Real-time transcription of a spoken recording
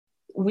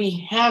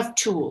we have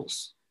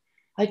tools.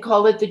 I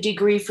call it the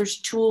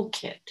Degriefer's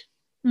Toolkit.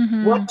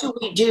 Mm-hmm. What do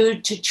we do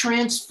to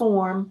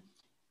transform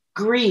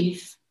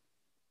grief?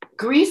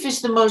 Grief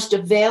is the most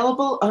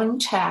available,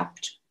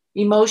 untapped,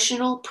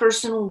 emotional,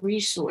 personal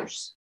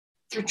resource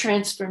for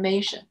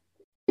transformation.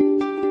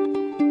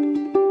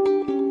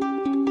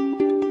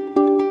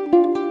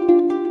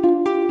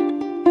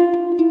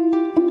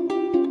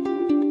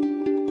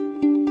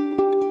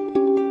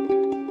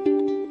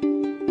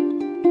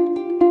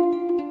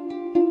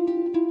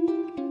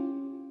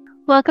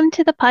 Welcome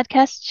to the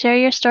podcast, Share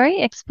Your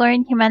Story,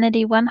 Exploring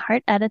Humanity One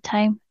Heart at a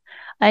Time.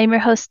 I am your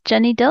host,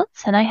 Jenny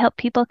Diltz, and I help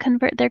people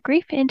convert their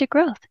grief into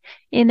growth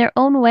in their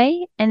own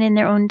way and in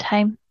their own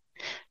time.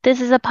 This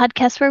is a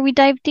podcast where we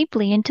dive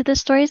deeply into the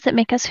stories that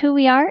make us who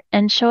we are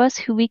and show us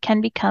who we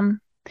can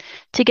become.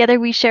 Together,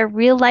 we share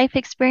real-life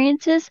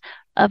experiences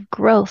of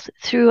growth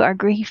through our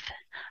grief.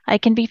 I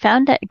can be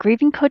found at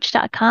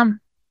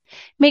grievingcoach.com.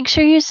 Make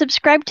sure you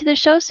subscribe to the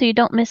show so you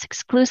don't miss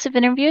exclusive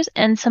interviews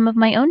and some of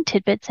my own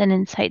tidbits and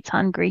insights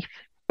on grief.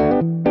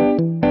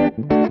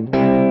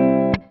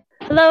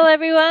 Hello,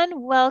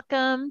 everyone.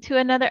 Welcome to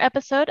another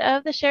episode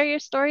of the Share Your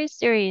Stories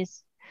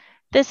series.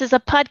 This is a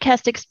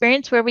podcast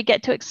experience where we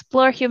get to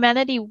explore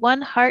humanity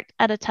one heart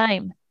at a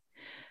time.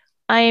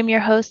 I am your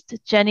host,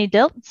 Jenny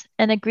Diltz,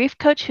 and a grief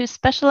coach who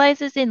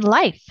specializes in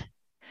life.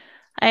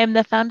 I am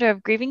the founder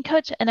of Grieving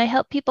Coach, and I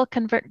help people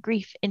convert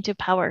grief into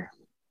power.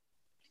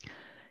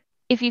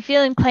 If you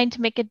feel inclined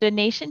to make a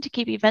donation to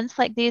keep events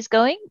like these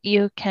going,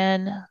 you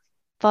can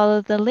follow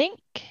the link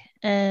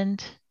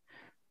and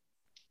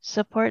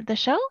support the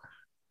show,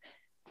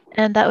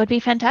 and that would be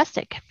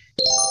fantastic.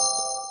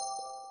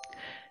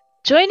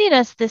 Joining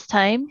us this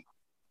time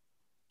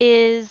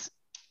is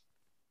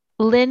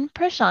Lynn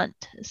Prashant,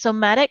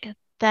 somatic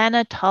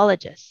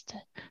thanatologist,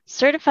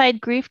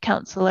 certified grief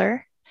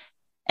counselor,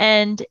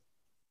 and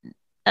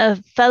a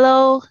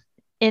fellow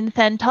in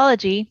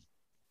thanatology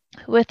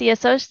with the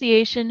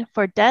Association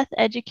for Death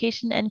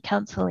Education and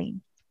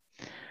Counseling.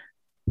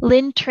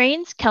 Lynn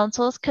trains,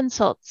 counsels,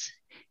 consults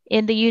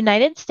in the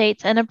United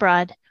States and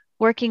abroad,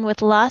 working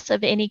with loss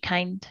of any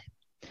kind.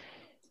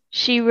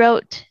 She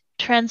wrote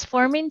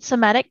Transforming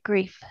Somatic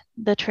Grief,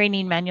 the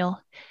training manual,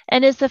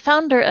 and is the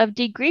founder of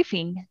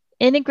Degriefing,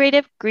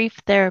 integrative grief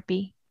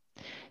therapy.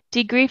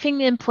 Degriefing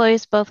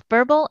employs both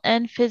verbal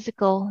and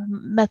physical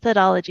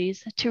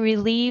methodologies to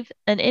relieve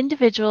an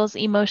individual's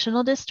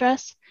emotional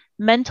distress,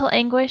 mental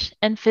anguish,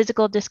 and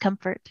physical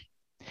discomfort.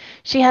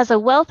 She has a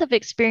wealth of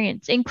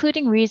experience,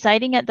 including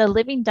residing at the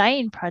Living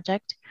Dying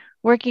Project,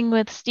 working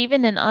with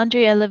Stephen and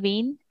Andrea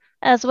Levine,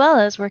 as well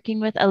as working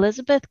with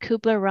Elizabeth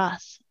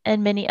Kubler-Ross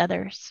and many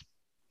others.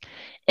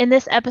 In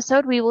this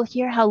episode, we will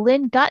hear how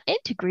Lynn got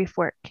into grief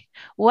work,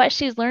 what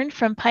she's learned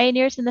from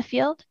pioneers in the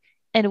field,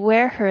 and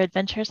where her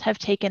adventures have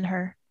taken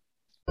her.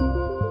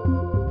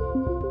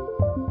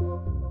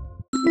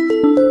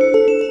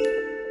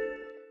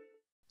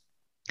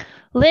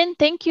 Lynn,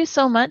 thank you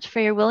so much for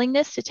your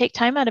willingness to take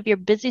time out of your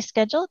busy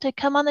schedule to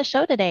come on the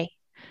show today.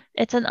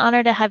 It's an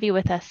honor to have you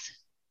with us.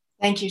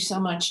 Thank you so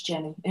much,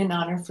 Jenny. An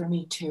honor for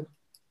me too.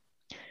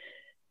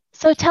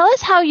 So tell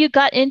us how you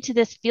got into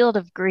this field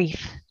of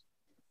grief.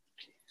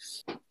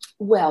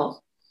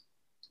 Well,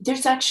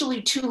 there's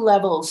actually two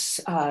levels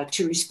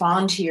to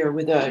respond here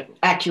with an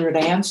accurate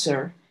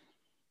answer.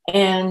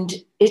 And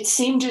it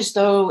seemed as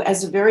though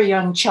as a very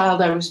young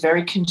child, I was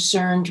very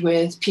concerned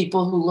with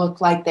people who looked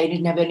like they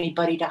didn't have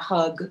anybody to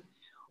hug,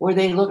 or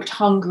they looked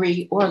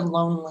hungry or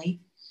lonely.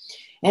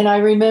 And I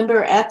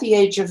remember at the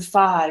age of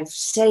 5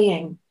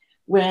 saying,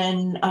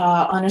 when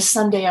on a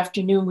Sunday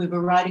afternoon we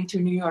were riding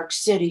through New York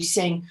City,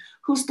 saying,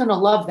 who's going to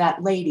love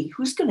that lady?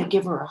 Who's going to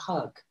give her a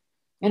hug?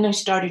 And I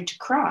started to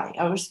cry.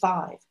 I was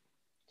 5.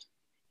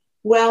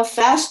 Well,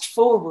 fast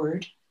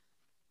forward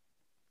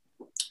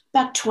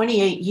about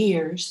 28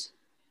 years,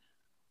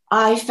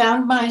 I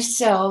found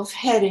myself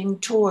heading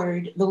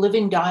toward the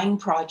Living Dying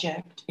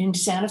Project in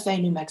Santa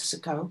Fe, New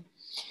Mexico.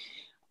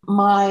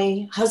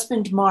 My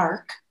husband,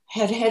 Mark,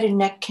 had head and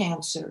neck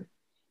cancer,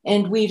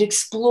 and we'd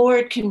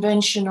explored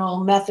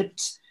conventional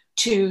methods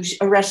to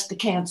arrest the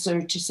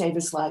cancer to save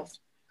his life.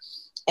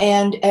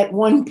 And at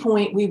one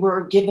point, we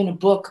were given a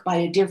book by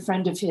a dear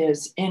friend of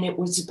his, and it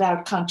was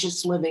about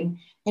conscious living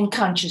and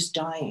conscious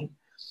dying,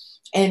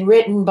 and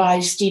written by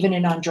Stephen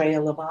and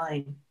Andrea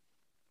Levine.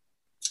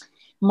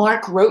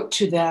 Mark wrote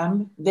to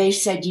them. They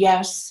said,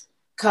 yes,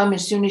 come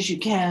as soon as you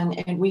can.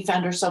 And we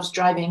found ourselves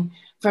driving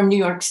from New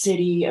York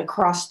City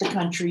across the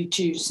country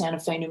to Santa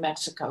Fe, New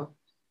Mexico.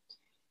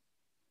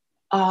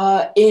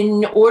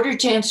 In order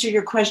to answer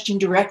your question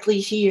directly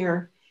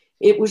here,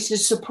 it was the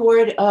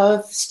support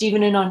of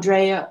Stephen and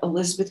Andrea,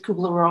 Elizabeth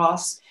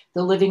Kubler-Ross,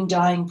 the Living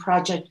Dying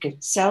Project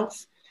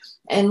itself,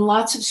 and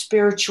lots of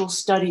spiritual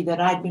study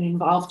that I'd been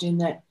involved in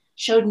that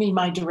showed me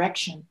my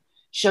direction,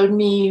 showed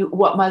me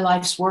what my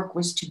life's work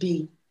was to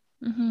be.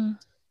 Mm-hmm.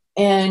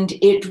 And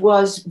it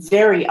was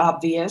very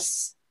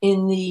obvious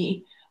in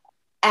the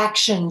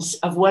actions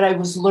of what I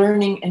was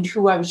learning and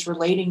who I was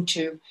relating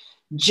to,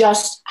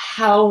 just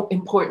how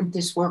important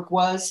this work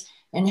was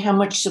and how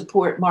much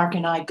support Mark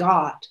and I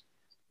got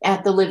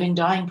at the Living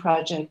Dying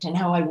Project, and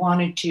how I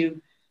wanted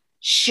to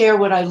share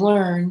what I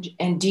learned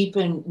and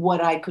deepen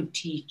what I could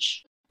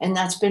teach. And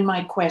that's been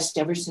my quest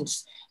ever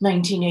since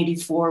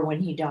 1984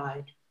 when he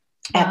died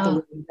at the Wow.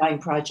 Living Dying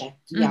Project.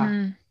 Yeah.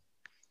 Mhm.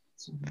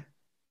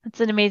 That's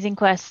an amazing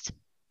quest.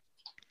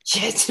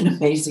 Yeah, it's an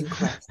amazing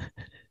quest.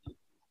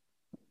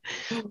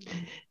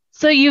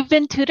 So you've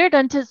been tutored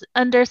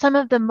under some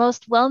of the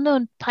most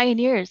well-known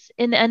pioneers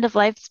in the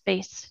end-of-life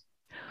space.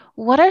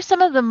 What are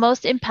some of the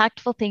most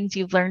impactful things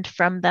you've learned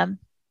from them?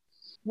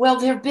 Well,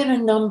 there have been a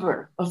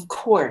number, of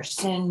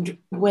course. And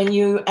when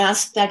you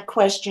ask that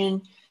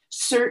question,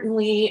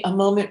 certainly a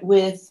moment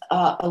with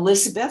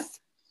Elizabeth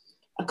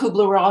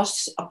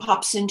Kubler-Ross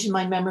pops into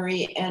my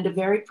memory, and a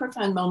very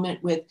profound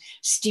moment with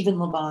Stephen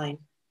Levine.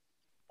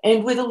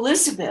 And with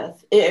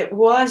Elizabeth, it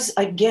was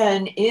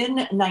again in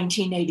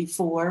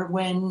 1984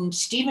 when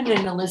Stephen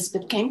and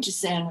Elizabeth came to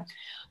Santa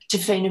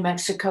Fe, New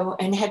Mexico,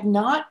 and had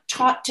not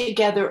taught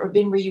together or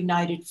been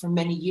reunited for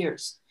many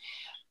years.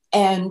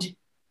 And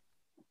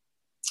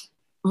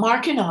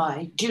Mark and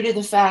I, due to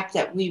the fact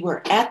that we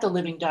were at the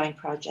Living Dying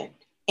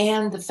Project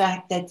and the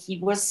fact that he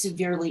was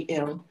severely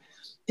ill,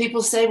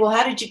 people say, well,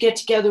 how did you get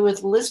together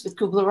with Elizabeth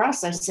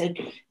Kubler-Ross? I said,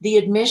 the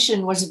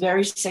admission was a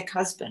very sick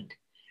husband.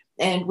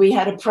 And we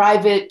had a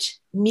private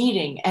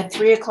meeting at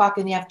 3:00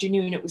 in the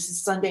afternoon. It was a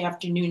Sunday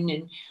afternoon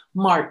in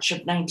March of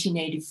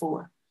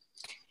 1984.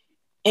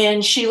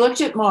 And she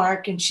looked at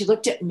Mark and she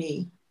looked at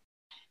me.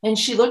 And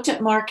she looked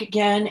at Mark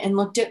again and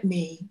looked at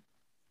me.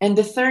 And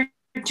the third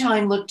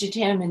time looked at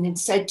him and then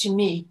said to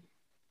me,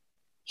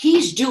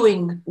 he's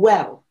doing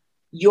well,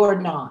 you're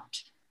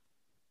not.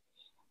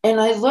 And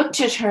I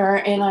looked at her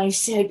and I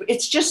said,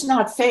 it's just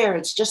not fair.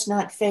 It's just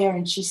not fair.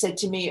 And she said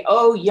to me,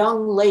 oh,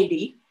 young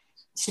lady,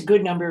 it's a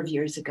good number of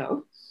years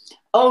ago.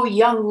 Oh,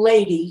 young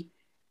lady,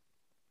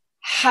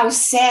 how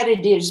sad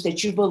it is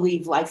that you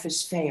believe life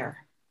is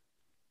fair.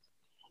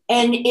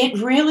 And it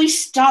really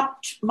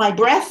stopped my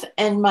breath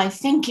and my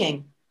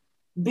thinking,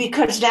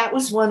 because that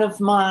was one of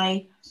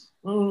my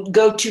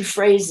go-to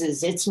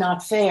phrases. It's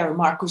not fair.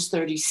 Mark was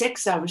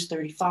 36, I was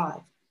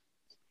 35.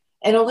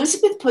 And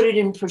Elizabeth put it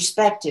in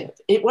perspective.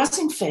 It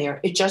wasn't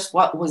fair. It just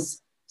what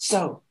was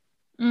so.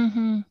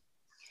 Mm-hmm.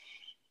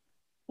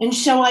 And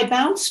so I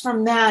bounced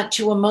from that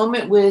to a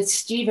moment with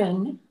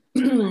Stephen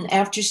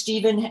after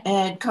Stephen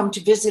had come to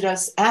visit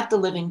us at the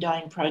Living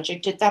Dying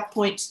Project. At that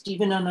point,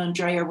 Stephen and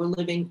Andrea were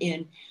living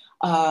in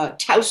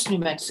Taos, New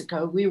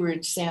Mexico. We were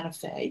in Santa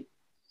Fe.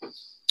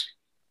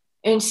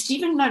 And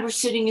Stephen and I were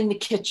sitting in the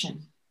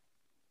kitchen.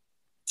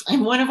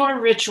 And one of our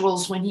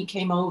rituals when he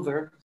came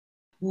over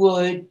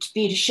would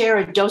be to share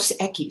a Dos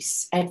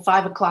Equis at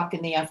 5:00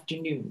 in the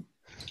afternoon.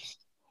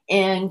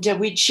 And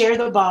we'd share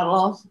the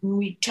bottle and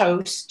we'd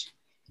toast.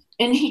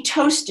 And he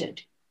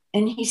toasted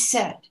and he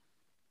said,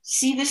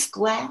 see this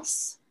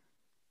glass?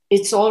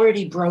 It's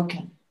already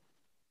broken.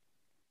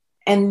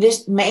 And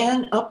this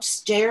man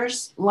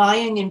upstairs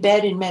lying in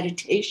bed in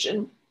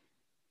meditation,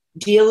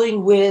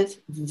 dealing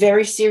with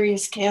very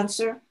serious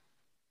cancer,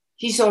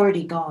 he's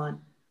already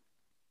gone.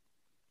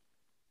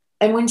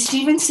 And when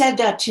Stephen said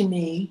that to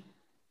me,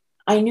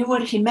 I knew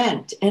what he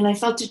meant. And I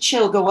felt a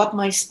chill go up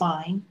my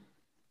spine.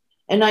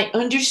 And I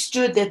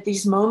understood that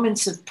these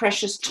moments of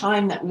precious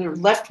time that we were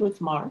left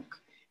with Mark,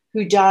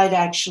 who died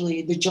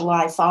actually the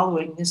July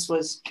following, this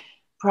was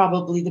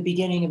probably the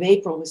beginning of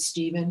April with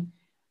Stephen,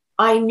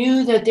 I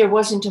knew that there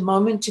wasn't a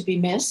moment to be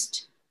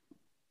missed,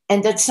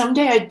 and that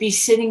someday I'd be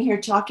sitting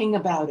here talking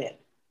about it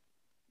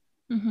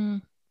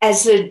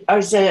as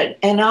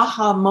an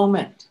aha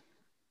moment,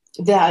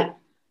 that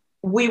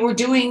we were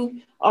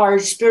doing our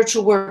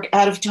spiritual work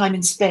out of time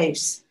and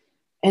space.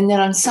 And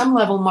that on some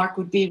level, Mark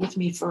would be with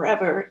me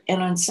forever.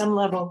 And on some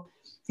level,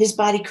 his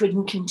body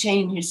couldn't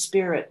contain his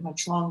spirit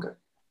much longer.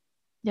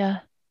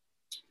 Yeah.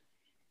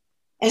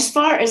 As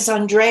far as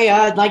Andrea,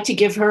 I'd like to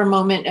give her a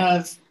moment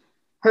of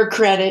her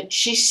credit.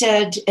 She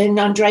said, and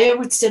Andrea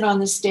would sit on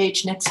the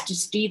stage next to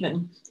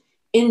Stephen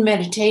in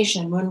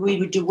meditation when we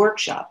would do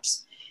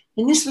workshops.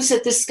 And this was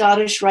at the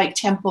Scottish Rite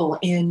Temple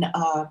in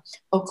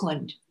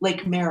Oakland,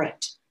 Lake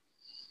Merritt.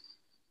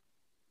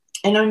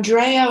 And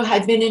Andrea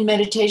had been in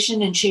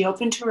meditation and she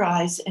opened her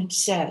eyes and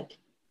said,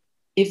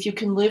 if you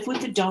can live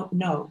with the don't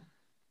know,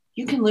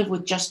 you can live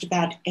with just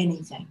about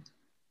anything.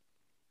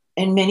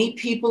 And many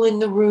people in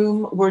the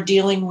room were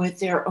dealing with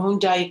their own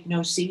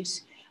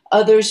diagnoses.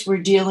 Others were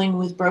dealing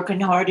with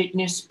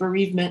brokenheartedness,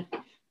 bereavement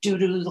due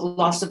to the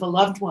loss of a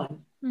loved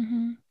one.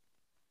 Mm-hmm.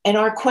 And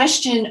our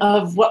question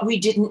of what we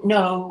didn't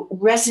know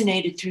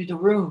resonated through the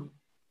room.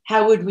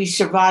 How would we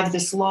survive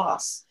this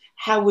loss?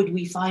 How would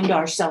we find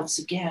ourselves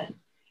again?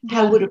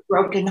 How would a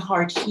broken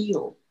heart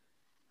heal?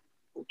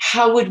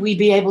 How would we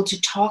be able to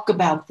talk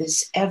about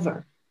this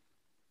ever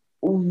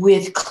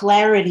with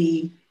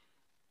clarity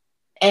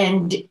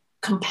and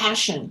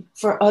compassion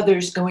for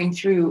others going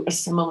through a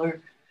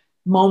similar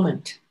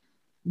moment,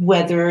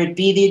 whether it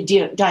be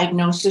the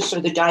diagnosis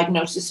or the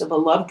diagnosis of a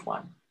loved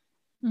one?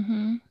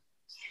 Mm-hmm.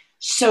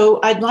 So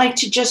I'd like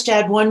to just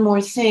add one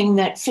more thing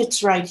that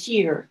fits right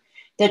here,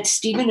 that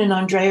Stephen and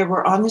Andrea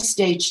were on the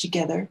stage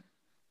together.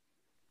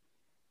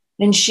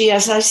 And she,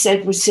 as I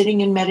said, was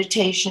sitting in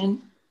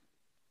meditation.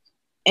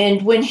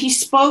 And when he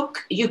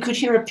spoke, you could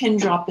hear a pin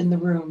drop in the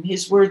room.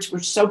 His words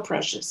were so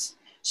precious,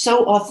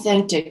 so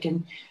authentic,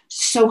 and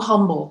so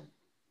humble.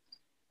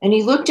 And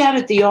he looked out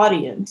at the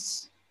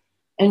audience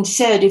and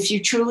said, if you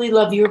truly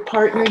love your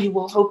partner, you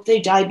will hope they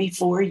die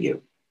before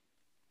you,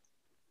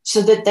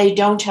 so that they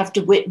don't have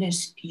to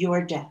witness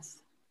your death.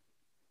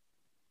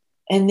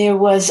 And there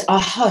was a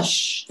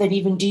hush that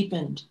even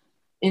deepened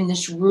in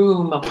this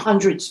room of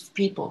hundreds of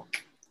people.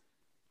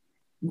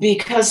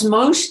 Because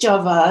most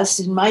of us,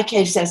 in my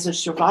case as a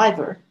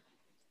survivor,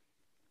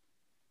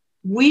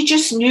 we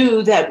just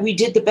knew that we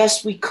did the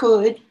best we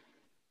could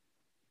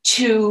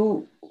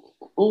to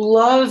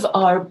love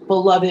our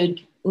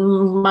beloved,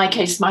 in my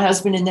case, my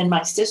husband, and then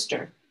my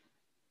sister.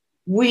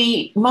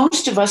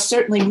 Most of us,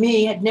 certainly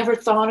me, had never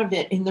thought of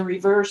it in the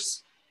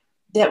reverse,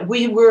 that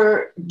we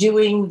were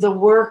doing the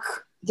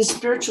work, the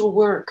spiritual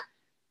work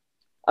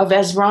of,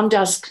 as Ram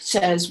Dass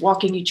says,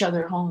 walking each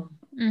other home.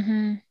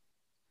 Mm-hmm.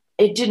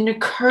 It didn't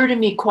occur to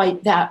me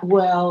quite that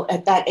well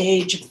at that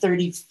age of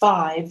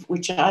 35,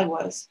 which I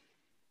was.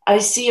 I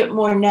see it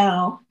more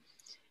now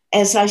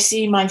as I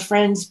see my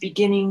friends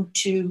beginning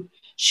to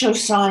show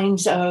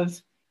signs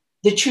of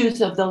the truth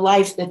of the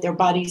life that their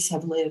bodies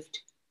have lived,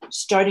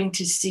 starting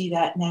to see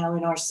that now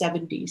in our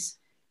 70s.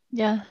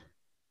 Yeah.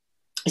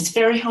 It's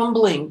very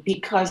humbling,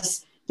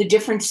 because the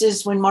difference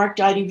is when Mark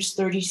died, he was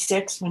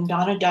 36. When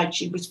Donna died,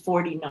 she was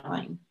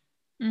 49.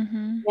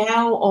 Mm-hmm.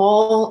 Now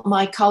all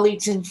my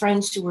colleagues and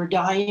friends who are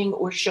dying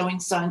or showing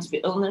signs of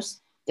illness,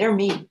 they're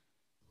me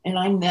and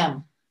I'm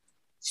them.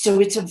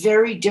 So it's a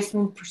very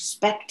different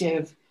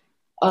perspective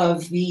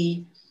of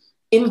the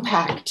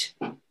impact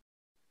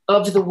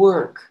of the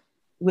work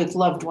with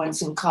loved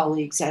ones and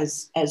colleagues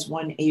as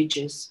one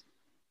ages.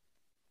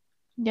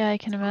 Yeah, I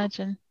can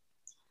imagine.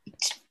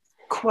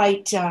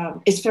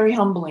 It's very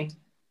humbling.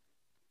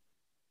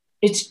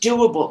 It's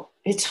doable.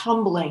 It's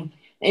humbling.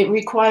 It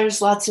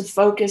requires lots of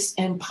focus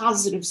and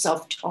positive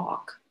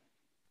self-talk.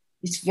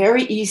 It's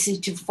very easy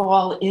to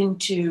fall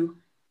into,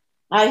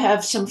 I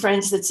have some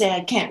friends that say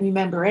I can't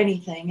remember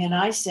anything, and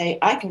I say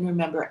I can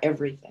remember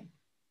everything.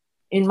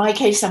 In my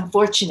case, I'm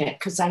fortunate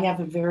because I have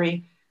a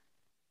very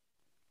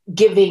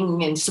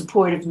giving and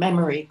supportive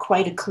memory,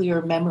 quite a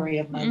clear memory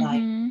of my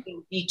life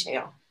in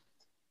detail.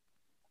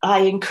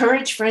 I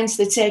encourage friends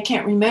that say I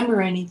can't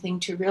remember anything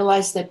to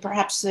realize that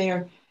perhaps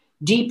they're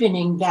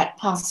deepening that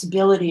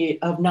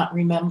possibility of not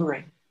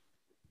remembering.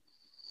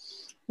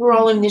 We're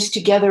all in this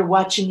together,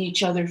 watching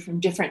each other from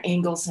different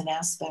angles and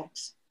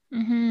aspects.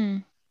 Mm-hmm.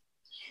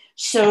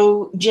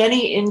 So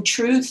Jenny, in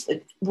truth,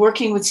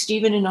 working with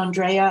Stephen and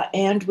Andrea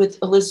and with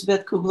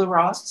Elisabeth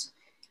Kubler-Ross,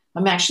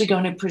 I'm actually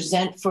going to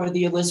present for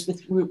the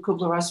Elisabeth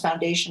Kubler-Ross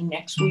Foundation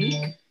next week.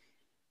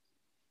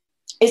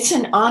 It's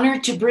an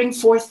honor to bring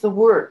forth the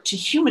work, to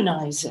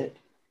humanize it.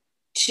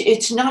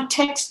 It's not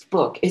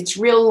textbook, it's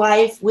real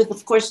life with,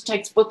 of course,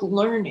 textbook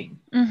learning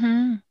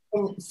and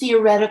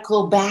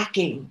theoretical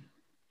backing.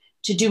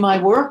 To do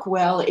my work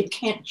well, it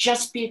can't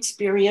just be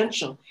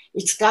experiential.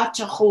 It's got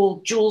to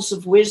hold jewels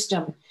of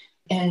wisdom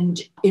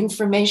and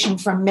information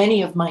from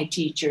many of my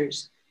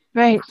teachers.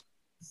 Right.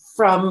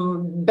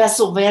 From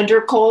Bessel van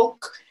der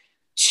Kolk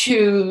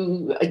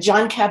to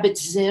Jon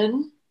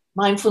Kabat-Zinn,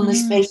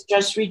 mindfulness-based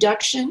stress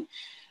reduction,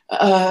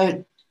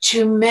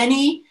 to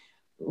many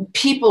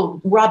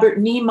people, Robert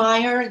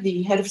Niemeyer,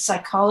 the head of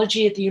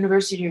psychology at the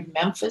University of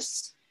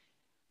Memphis.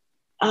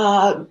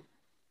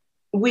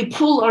 We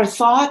pull our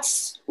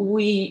thoughts,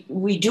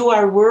 we do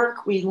our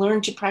work, we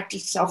learn to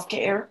practice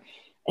self-care,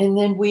 and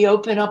then we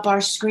open up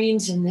our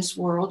screens in this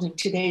world, in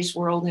today's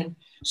world, and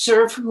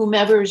serve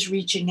whomever is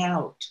reaching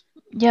out.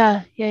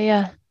 Yeah.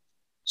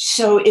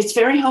 So it's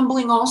very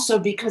humbling also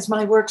because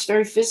my work's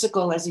very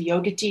physical as a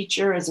yoga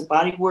teacher, as a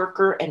body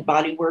worker and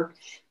body work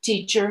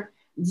teacher.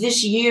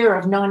 This year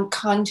of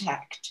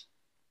non-contact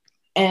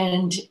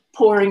and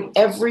pouring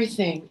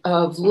everything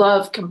of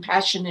love,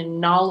 compassion,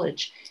 and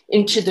knowledge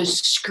into the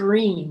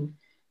screen,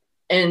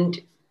 and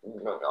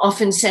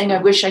often saying,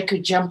 I wish I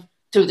could jump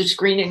through the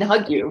screen and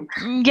hug you.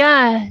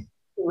 Yeah.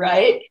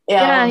 Right?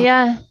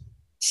 Yeah.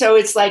 So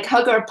it's like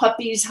hug our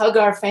puppies, hug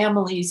our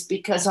families,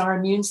 because our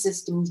immune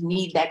systems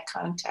need that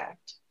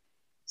contact.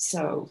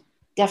 So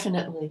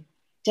definitely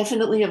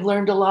have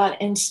learned a lot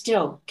and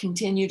still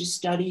continue to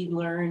study,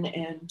 learn,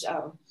 and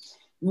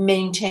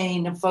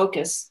maintain a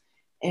focus.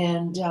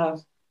 And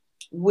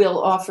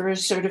we'll offer a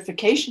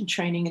certification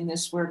training in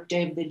this work,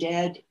 Day of the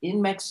Dead,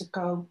 in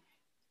Mexico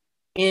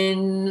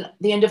in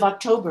the end of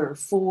October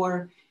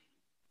for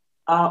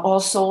All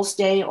Souls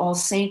Day, All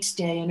Saints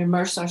Day, and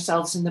immerse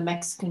ourselves in the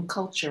Mexican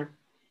culture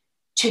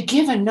to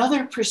give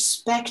another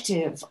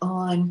perspective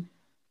on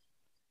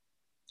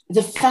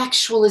the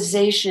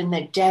factualization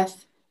that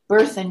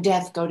birth and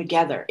death go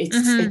together.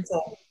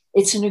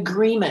 It's an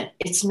agreement.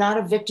 It's not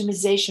a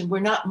victimization.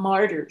 We're not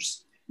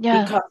martyrs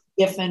because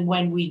if and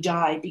when we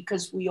die,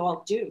 because we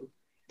all do.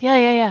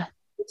 Yeah.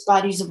 This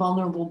body's a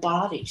vulnerable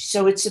body.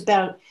 So it's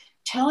about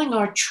telling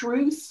our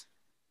truth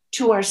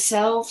to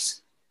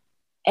ourselves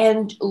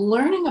and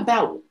learning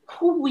about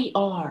who we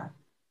are.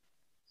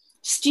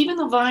 Stephen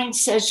Levine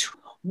says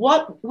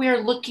what we're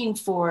looking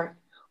for,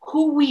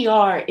 who we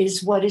are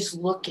is what is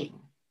looking.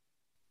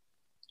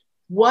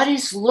 What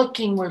is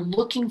looking? We're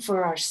looking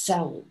for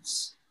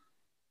ourselves.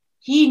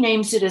 He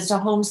names it as a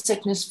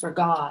homesickness for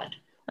God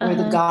or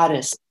the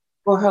goddess,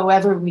 or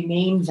however we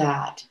name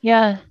that.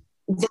 Yeah.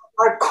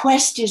 Our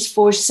quest is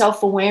for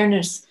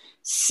self-awareness,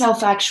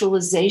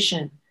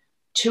 self-actualization,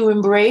 to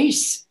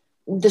embrace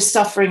the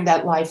suffering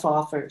that life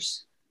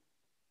offers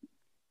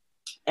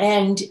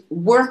and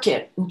work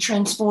it and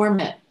transform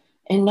it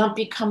and not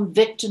become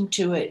victim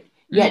to it,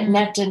 yet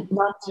not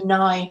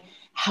deny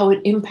how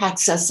it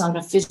impacts us on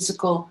a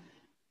physical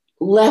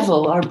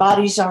level. Our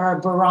bodies are our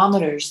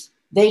barometers.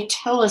 They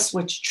tell us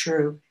what's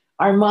true.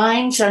 Our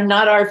minds are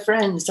not our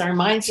friends. Our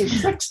minds are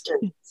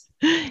tricksters.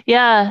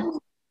 Yeah.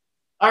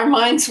 Our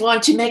minds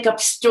want to make up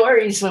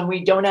stories when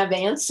we don't have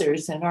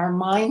answers. And our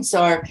minds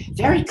are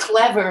very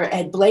clever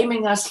at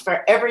blaming us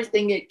for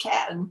everything it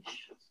can,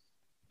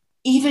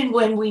 even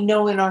when we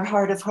know in our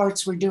heart of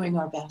hearts we're doing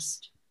our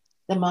best.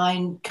 The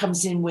mind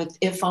comes in with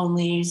if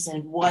onlys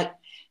and what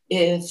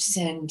ifs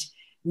and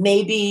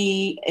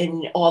maybe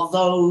and all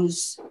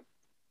those.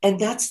 And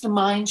that's the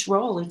mind's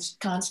role. It's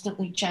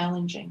constantly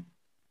challenging.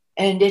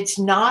 And it's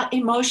not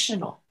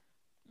emotional.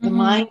 The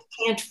mind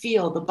can't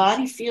feel. The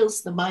body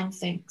feels, the mind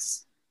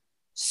thinks.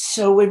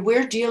 So when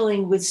we're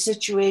dealing with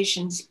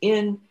situations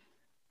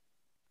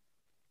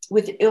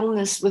with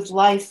illness, with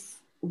life,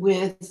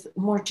 with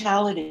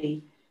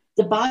mortality,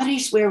 the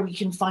body's where we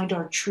can find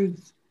our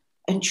truth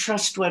and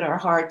trust what our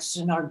hearts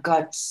and our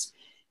guts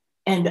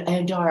and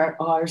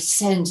our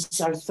sense,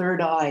 our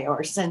third eye,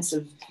 our sense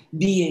of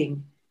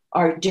being,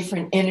 our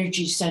different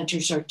energy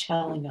centers are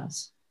telling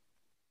us.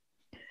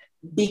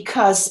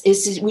 Because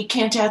we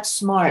can't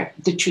outsmart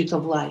the truth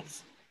of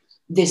life,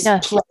 this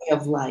play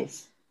of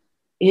life.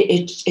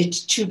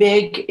 It's too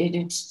big,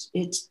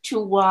 it's too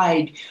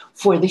wide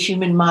for the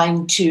human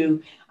mind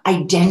to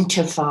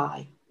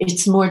identify.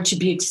 It's more to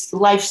be,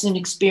 life's an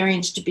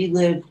experience to be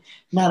lived,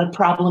 not a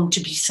problem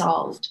to be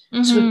solved.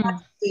 So we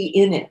have to be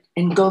in it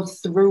and go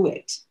through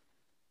it.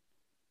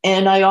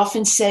 And I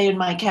often say in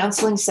my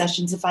counseling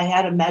sessions, if I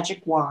had a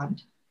magic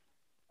wand,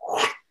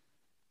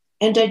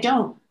 and I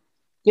don't,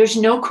 there's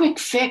no quick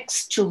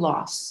fix to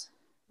loss.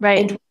 Right.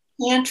 And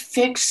we can't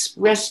fix,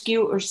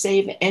 rescue, or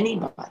save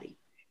anybody.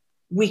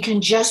 We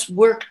can just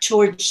work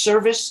toward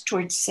service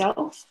toward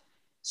self,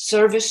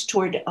 service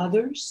toward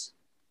others,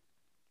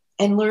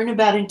 and learn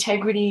about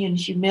integrity and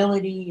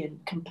humility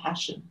and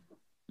compassion,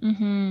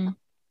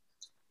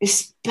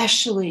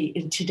 especially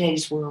in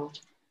today's world.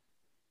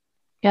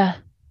 Yeah.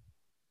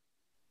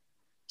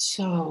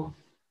 So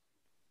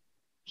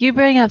you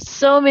bring up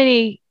so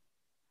many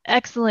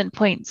excellent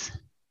points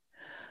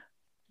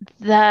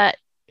that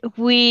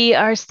we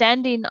are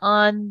standing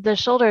on the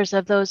shoulders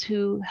of those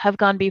who have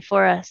gone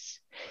before us.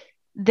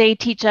 They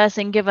teach us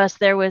and give us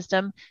their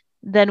wisdom.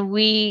 Then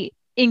we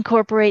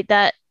incorporate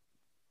that,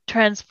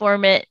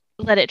 transform it,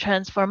 let it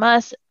transform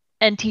us,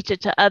 and teach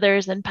it to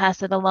others and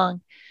pass it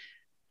along.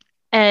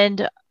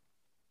 And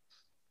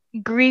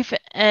grief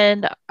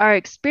and our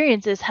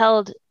experience is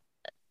held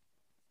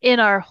in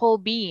our whole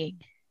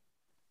being.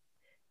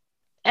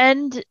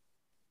 And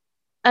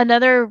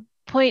another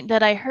point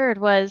that I heard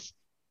was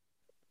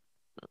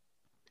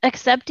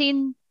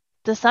accepting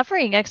the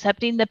suffering,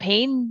 accepting the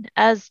pain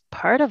as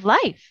part of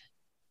life.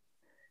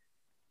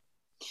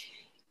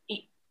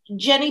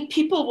 Jenny,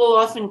 people will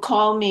often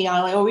call me.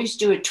 I always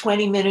do a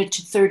 20-minute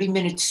to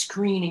 30-minute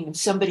screening. If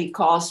somebody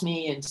calls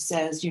me and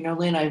says,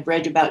 Lynn, I've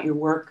read about your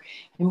work.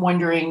 I'm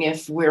wondering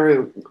if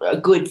we're a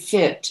good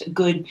fit, a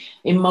good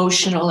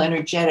emotional,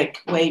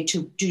 energetic way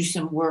to do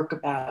some work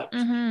about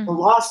the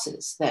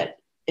losses that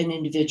an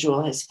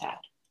individual has had.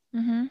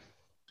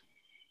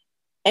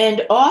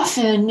 And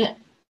often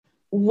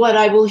what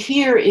I will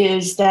hear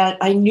is that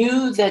I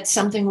knew that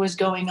something was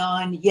going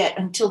on, yet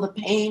until the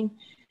pain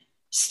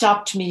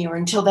stopped me, or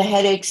until the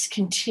headaches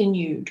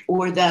continued,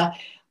 or the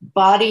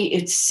body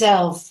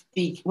itself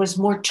was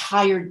more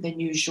tired than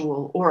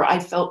usual, or I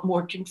felt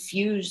more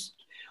confused,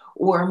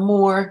 or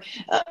more,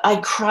 I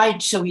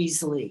cried so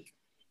easily.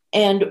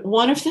 And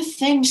one of the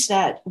things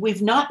that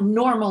we've not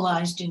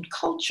normalized in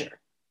culture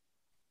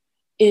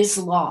is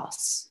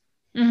loss.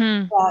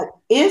 But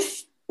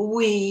if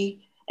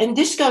we, and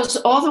this goes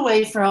all the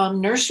way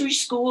from nursery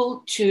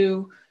school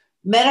to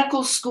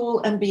medical school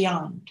and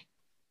beyond,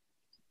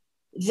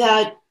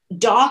 that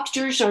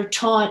doctors are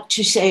taught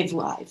to save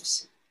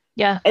lives.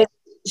 Yeah. And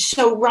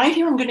so right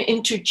here, I'm going to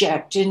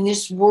interject in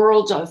this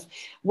world of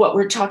what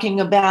we're talking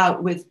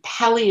about with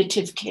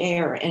palliative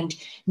care and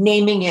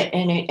naming it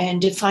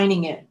and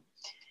defining it.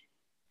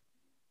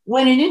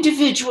 When an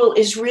individual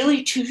is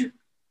really too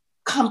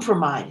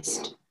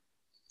compromised,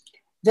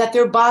 that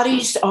their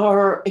bodies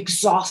are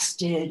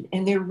exhausted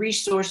and their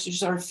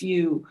resources are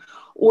few,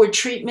 or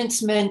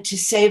treatments meant to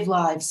save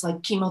lives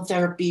like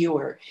chemotherapy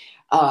or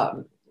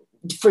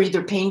for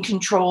either pain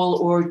control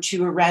or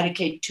to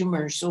eradicate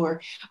tumors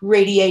or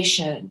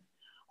radiation,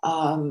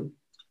 Um,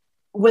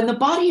 when the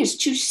body is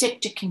too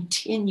sick to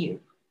continue.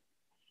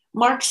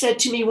 Mark said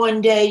to me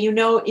one day, you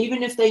know,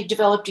 even if they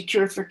developed a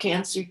cure for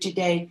cancer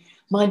today,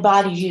 my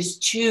body is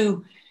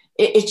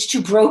it's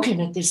too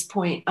broken at this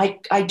point.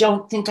 I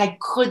don't think I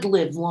could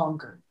live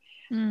longer.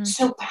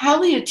 So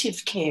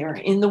palliative care,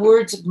 in the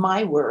words of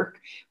my work,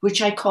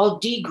 which I call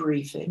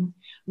degriefing,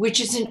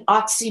 which is an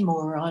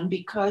oxymoron,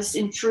 because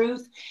in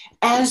truth,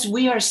 as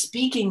we are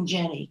speaking,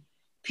 Jenny,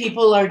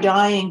 people are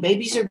dying,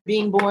 babies are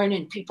being born,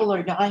 and people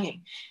are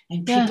dying,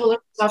 and people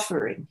are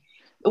suffering.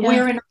 Yeah.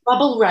 We're in a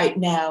bubble right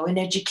now, an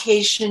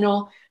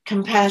educational,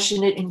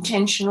 compassionate,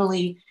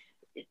 intentionally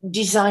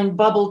designed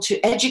bubble to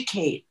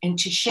educate and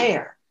to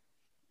share.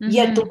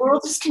 Yet the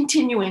world is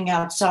continuing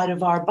outside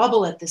of our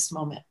bubble at this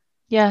moment.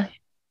 Yeah.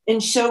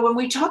 And so when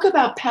we talk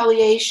about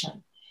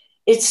palliation,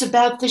 it's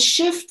about the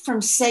shift from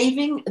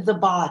saving the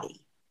body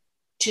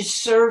to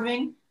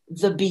serving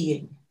the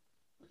being.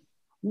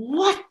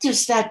 What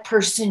does that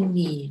person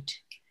need?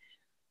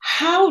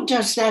 How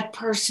does that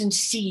person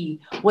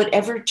see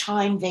whatever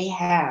time they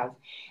have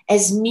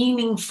as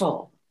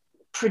meaningful,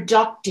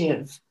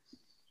 productive,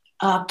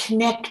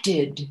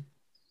 connected,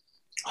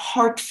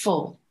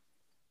 heartful?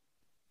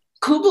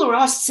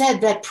 Kubler-Ross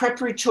said that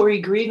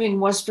preparatory grieving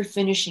was for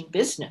finishing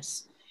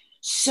business.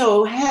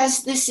 So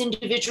has this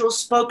individual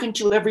spoken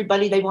to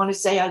everybody they want to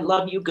say, I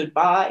love you,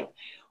 goodbye,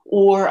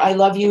 or I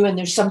love you, and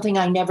there's something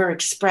I never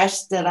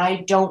expressed that I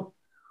don't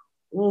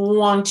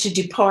want to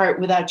depart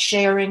without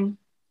sharing?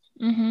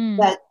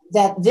 That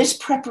this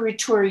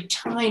preparatory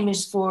time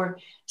is for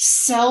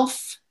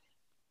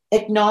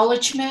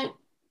self-acknowledgement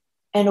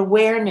and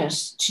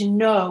awareness to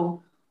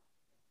know,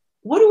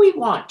 what do we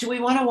want? Do we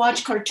want to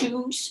watch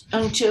cartoons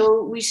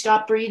until we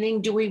stop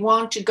breathing? Do we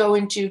want to go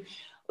into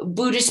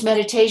Buddhist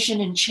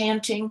meditation and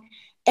chanting?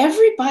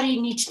 Everybody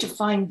needs to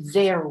find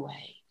their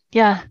way.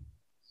 Yeah.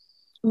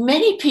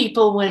 Many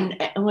people, when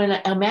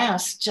I'm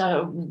asked,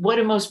 what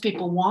do most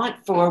people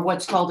want for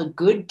what's called a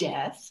good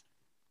death?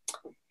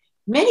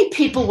 Many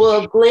people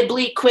will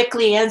glibly,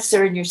 quickly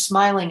answer, and you're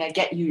smiling. I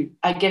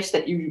guess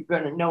that you're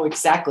going to know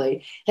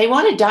exactly. They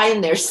want to die in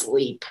their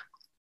sleep.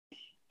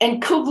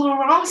 And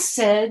Kubler-Ross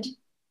said,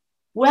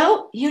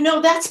 well, you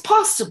know, that's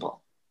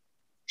possible.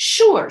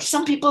 Sure,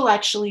 some people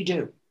actually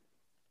do.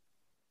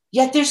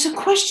 Yet there's a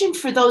question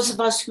for those of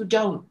us who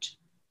don't.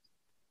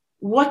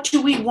 What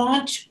do we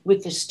want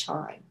with this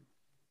time?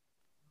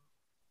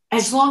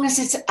 As long as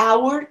it's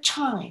our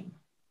time,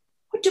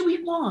 what do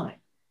we want?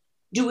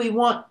 Do we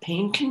want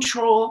pain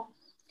control,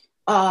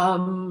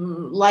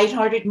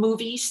 lighthearted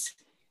movies,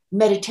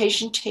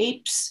 meditation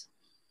tapes,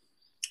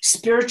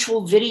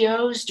 spiritual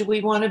videos? Do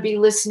we want to be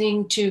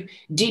listening to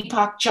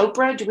Deepak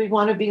Chopra? Do we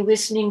want to be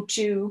listening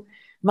to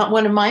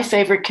one of my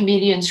favorite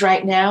comedians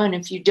right now? And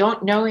if you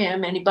don't know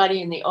him,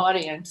 anybody in the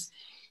audience,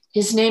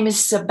 his name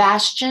is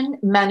Sebastian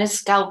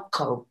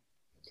Maniscalco.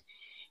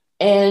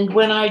 And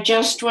when I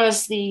just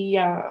was the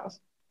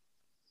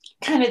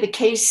kind of the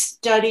case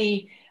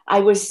study, I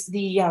was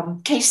the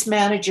case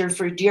manager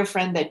for a dear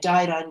friend that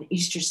died on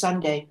Easter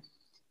Sunday.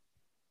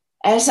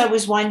 As I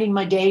was winding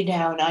my day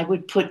down, I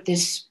would put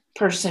this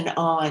person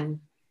on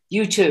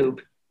YouTube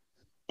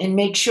and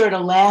make sure to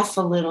laugh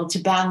a little to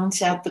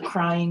balance out the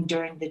crying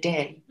during the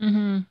day.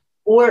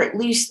 Or at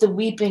least the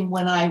weeping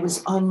when I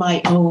was on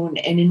my own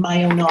and in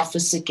my own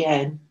office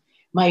again,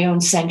 my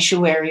own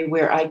sanctuary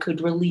where I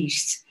could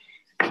release.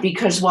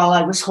 Because while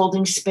I was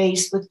holding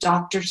space with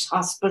doctors,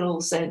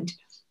 hospitals, and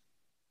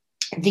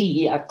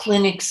the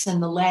clinics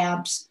and the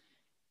labs,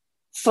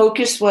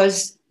 focus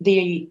was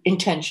the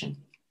intention.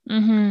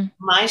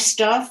 My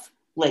stuff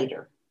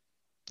later.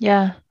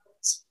 Yeah.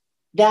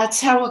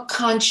 That's how a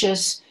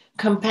conscious,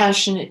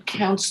 compassionate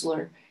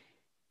counselor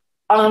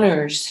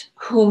honors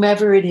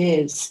whomever it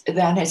is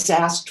that has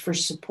asked for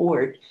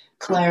support,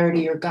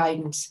 clarity, or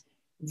guidance.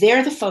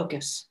 They're the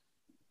focus.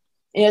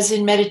 As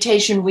in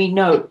meditation, we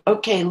note,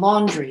 okay,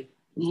 laundry,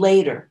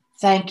 later,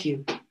 thank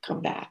you, come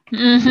back.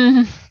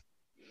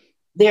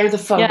 They're the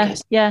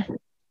focus. Yeah.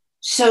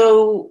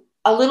 So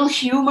a little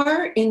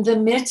humor in the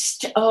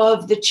midst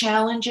of the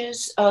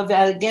challenges of,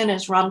 again,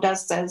 as Ram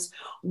Dass says,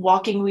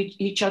 walking with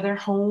each other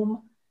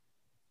home,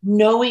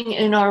 knowing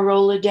in our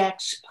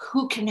Rolodex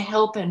who can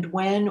help and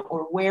when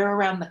or where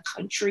around the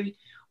country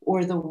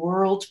or the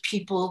world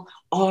people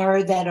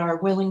are that are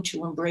willing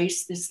to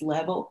embrace this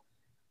level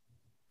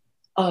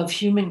of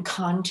human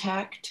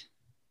contact,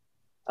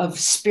 of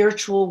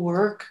spiritual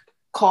work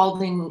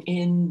called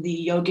in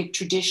the yogic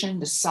tradition,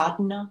 the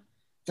sadhana,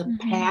 the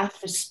path,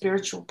 the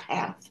spiritual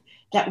path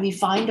that we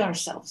find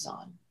ourselves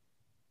on,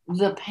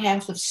 the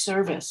path of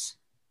service.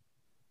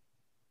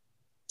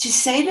 To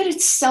say that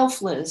it's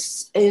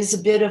selfless is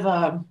a bit of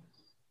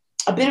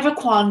a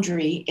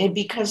quandary, and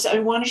because I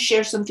want to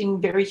share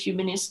something very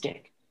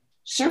humanistic.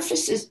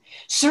 Service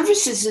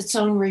is its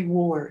own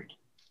reward.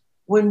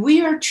 When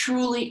we are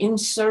truly in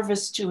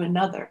service to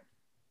another,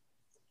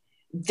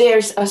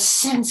 there's a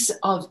sense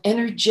of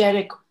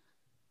energetic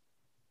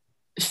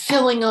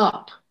filling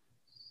up,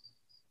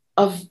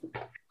 of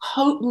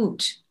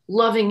potent,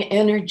 loving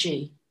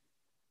energy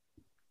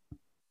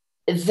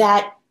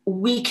that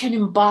we can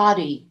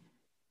embody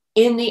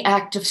in the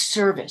act of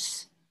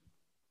service.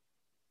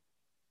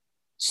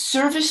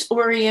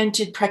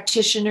 Service-oriented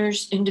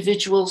practitioners,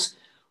 individuals,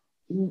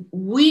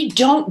 we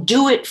don't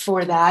do it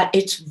for that.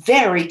 It's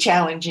very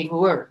challenging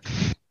work.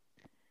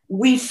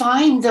 We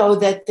find, though,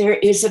 that there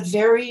is a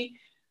very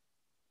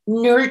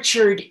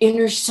nurtured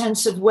inner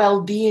sense of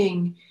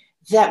well-being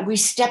that we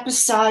step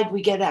aside,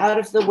 we get out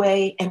of the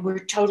way, and we're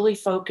totally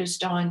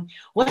focused on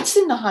what's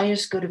in the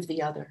highest good of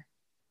the other.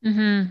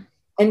 Mm-hmm.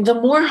 And the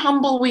more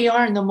humble we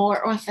are and the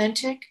more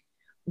authentic,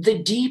 the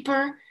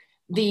deeper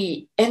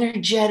the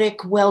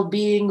energetic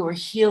well-being or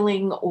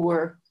healing,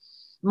 or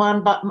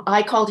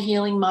I called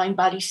healing mind,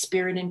 body,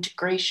 spirit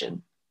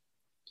integration.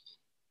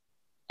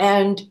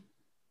 And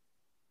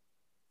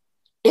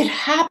it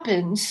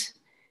happens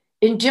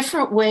in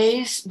different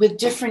ways with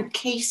different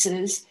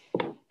cases.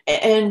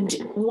 And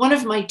one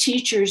of my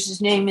teachers,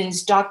 his name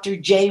is Dr.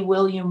 J.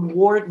 William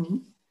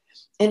Warden,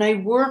 and I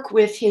work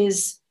with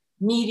his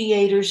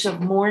mediators of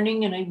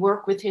mourning, and I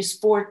work with his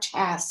 4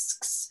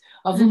 tasks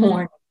of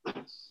mourning.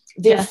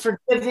 They're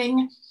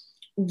forgiving,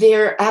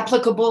 they're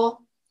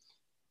applicable.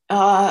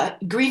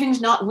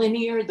 Grieving's not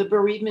linear. The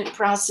bereavement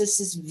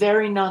process is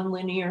very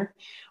nonlinear.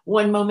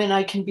 One moment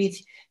I can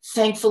be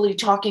thankfully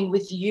talking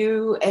with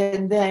you,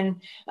 and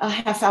then a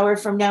half hour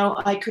from now,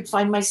 I could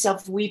find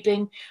myself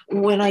weeping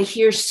when I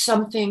hear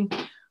something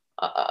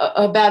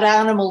about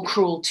animal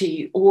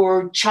cruelty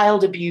or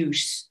child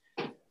abuse.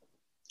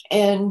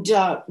 And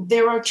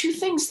there are 2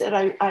 things that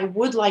I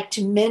would like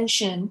to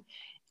mention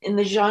in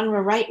the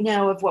genre right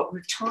now of what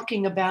we're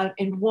talking about.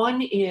 And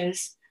one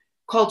is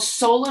called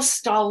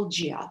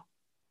solastalgia.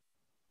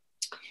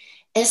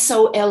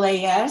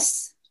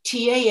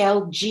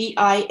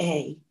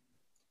 Solastalgia.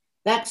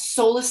 That's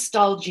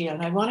solastalgia.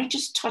 And I want to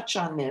just touch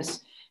on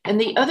this. And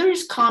the other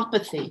is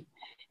compathy.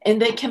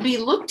 And they can be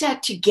looked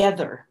at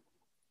together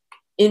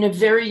in a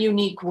very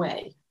unique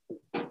way.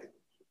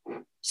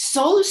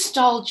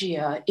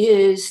 Solastalgia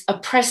is a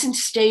present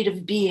state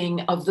of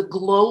being of the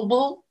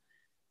global,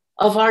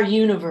 of our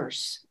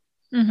universe.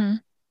 Mm-hmm.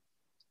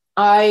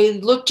 I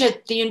looked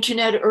at the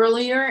internet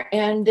earlier,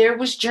 and there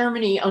was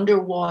Germany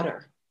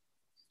underwater,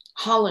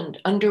 Holland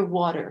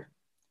underwater,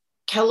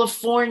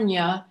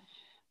 California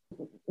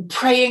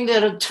praying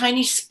that a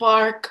tiny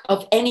spark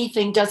of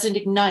anything doesn't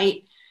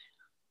ignite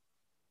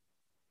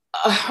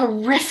a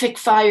horrific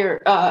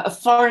fire, a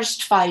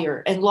forest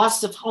fire, and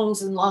loss of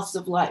homes and loss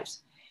of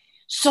lives.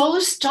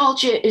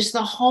 Solastalgia is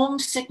the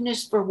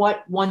homesickness for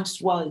what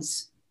once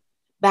was.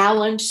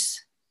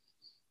 Balance,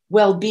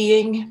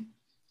 well-being,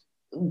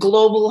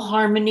 global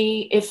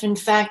harmony, if in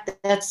fact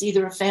that's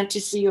either a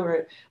fantasy or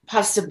a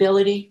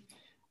possibility,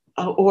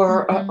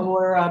 or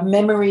a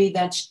memory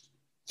that's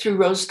through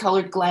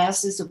rose-colored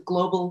glasses of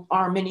global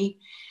harmony.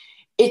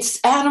 It's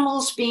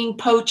animals being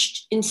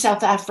poached in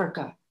South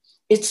Africa.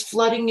 It's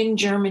flooding in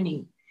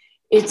Germany.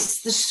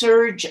 It's the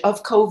surge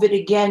of COVID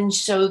again,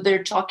 so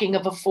they're talking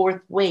of a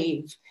 4th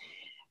wave.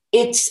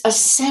 It's a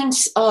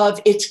sense of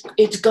it's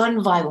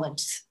gun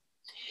violence.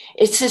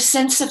 It's a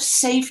sense of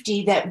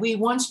safety that we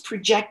once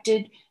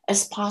projected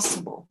as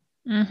possible,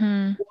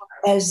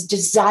 as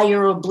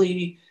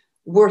desirably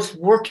worth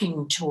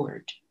working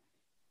toward.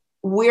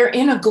 We're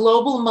in a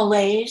global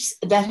malaise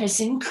that has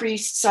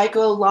increased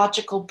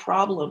psychological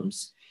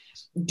problems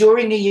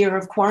during a year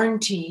of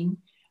quarantine.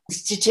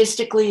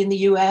 Statistically in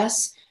the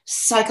US,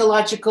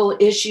 psychological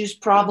issues,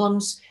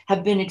 problems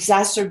have been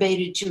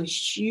exacerbated to a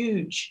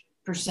huge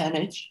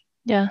percentage.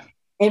 Yeah.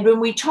 And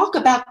when we talk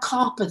about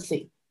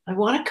compathy, I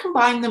want to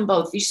combine them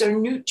both. These are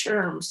new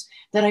terms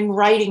that I'm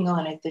writing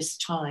on at this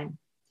time.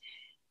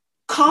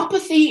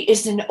 Compathy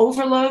is an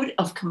overload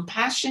of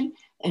compassion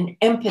and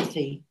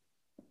empathy.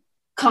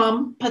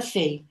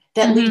 Compathy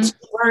that leads to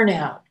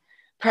burnout,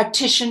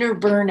 practitioner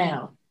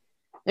burnout.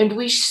 And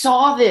we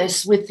saw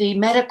this with the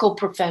medical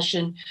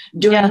profession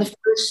during the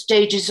first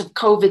stages of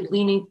COVID,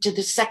 leading to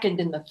the second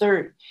and the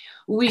third.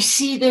 We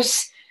see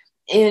this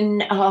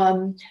in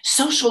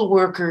social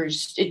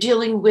workers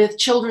dealing with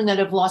children that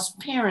have lost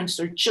parents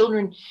or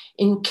children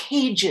in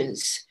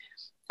cages,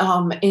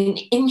 in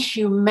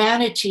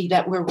inhumanity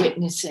that we're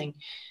witnessing.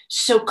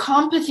 So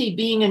compathy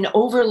being an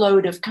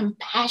overload of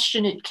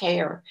compassionate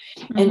care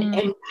and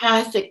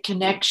empathic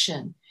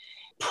connection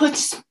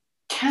puts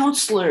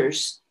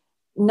counselors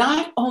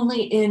not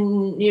only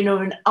in,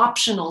 an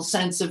optional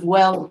sense of,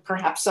 well,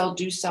 perhaps I'll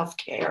do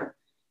self-care.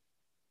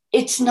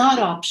 It's not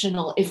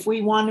optional if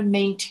we want to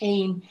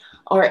maintain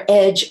our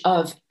edge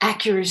of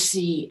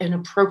accuracy and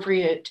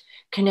appropriate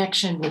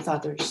connection with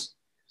others.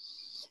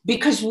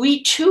 Because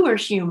we too are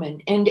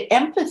human, and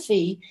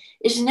empathy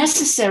is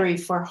necessary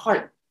for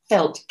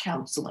heartfelt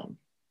counseling.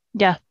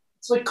 Yeah.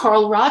 That's what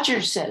Carl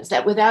Rogers says,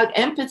 that without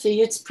empathy,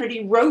 it's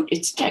pretty rote,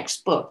 it's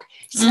textbook.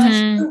 It's not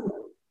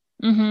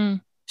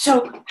human.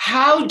 So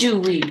how do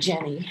we,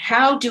 Jenny,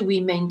 how do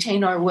we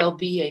maintain our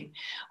well-being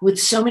with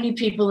so many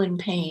people in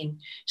pain,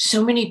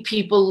 so many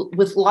people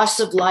with loss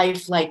of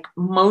life like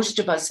most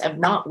of us have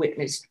not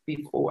witnessed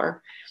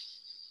before?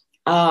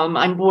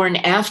 I'm born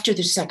after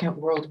the Second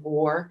World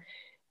War.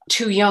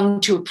 too young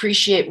to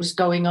appreciate what was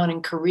going on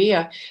in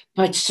Korea,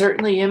 but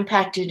certainly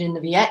impacted in the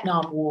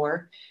Vietnam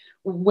War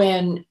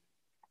when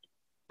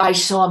I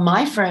saw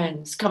my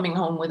friends coming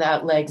home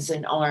without legs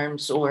and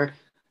arms or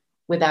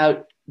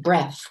without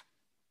breath.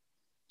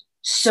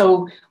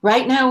 So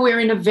right now we're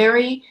in a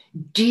very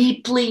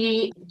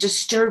deeply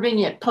disturbing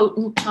yet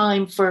potent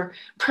time for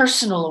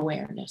personal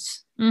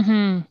awareness.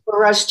 Mm-hmm.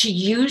 For us to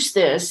use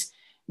this,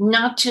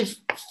 not to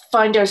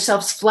find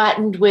ourselves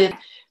flattened with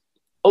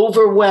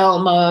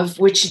overwhelm of,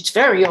 which it's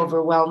very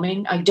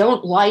overwhelming. I'm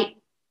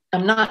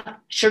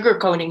not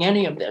sugarcoating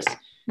any of this.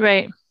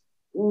 Right.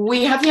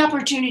 We have the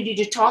opportunity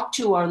to talk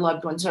to our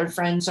loved ones, our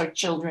friends, our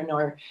children,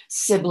 our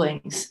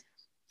siblings,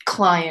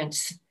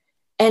 clients,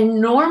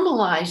 and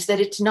normalize that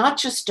it's not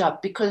just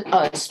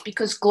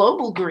because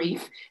global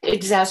grief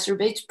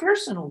exacerbates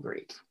personal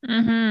grief.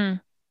 Mm-hmm.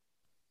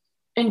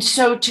 And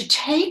so to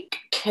take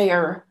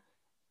care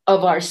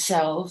of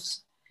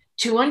ourselves,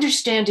 to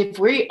understand if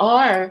we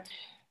are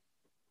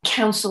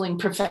counseling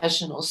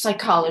professionals,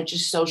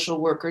 psychologists, social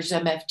workers,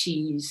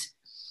 MFTs,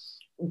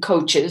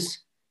 coaches,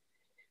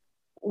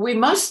 we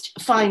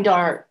must find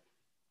our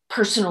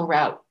personal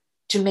route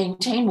to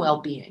maintain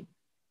well-being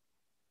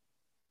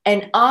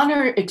and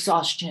honor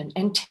exhaustion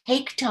and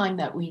take time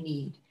that we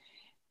need.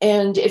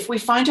 And if we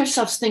find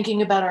ourselves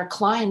thinking about our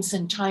clients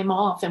and time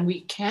off and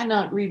we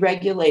cannot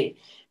re-regulate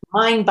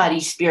mind, body,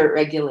 spirit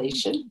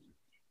regulation,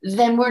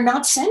 then we're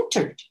not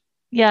centered.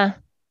 Yeah.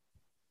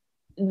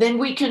 Then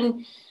we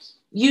can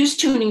use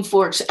tuning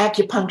forks,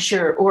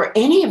 acupuncture, or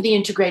any of the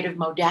integrative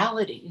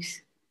modalities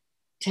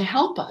to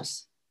help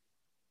us.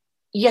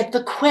 Yet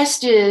the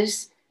quest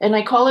is, and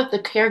I call it the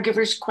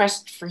caregiver's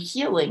quest for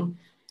healing,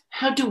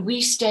 how do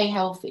we stay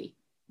healthy,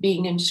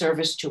 being in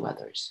service to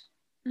others?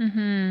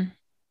 Mm-hmm.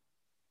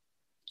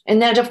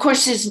 And that, of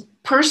course, is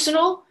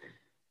personal,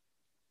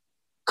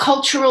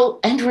 cultural,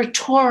 and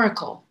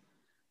rhetorical.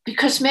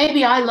 Because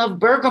maybe I love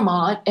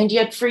bergamot, and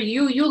yet for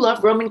you, you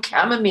love Roman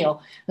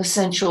chamomile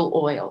essential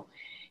oil.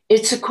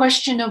 It's a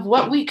question of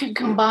what we can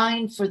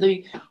combine for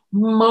the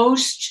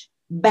most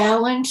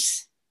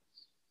balance,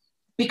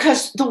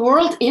 because the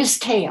world is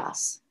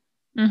chaos.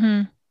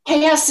 Mm-hmm.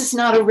 Chaos is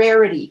not a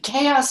rarity.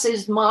 Chaos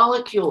is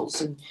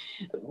molecules and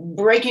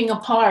breaking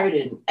apart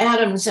and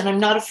atoms. And I'm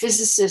not a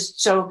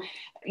physicist, so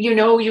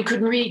you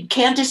can read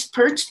Candace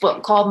Pert's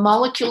book called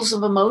Molecules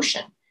of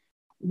Emotion.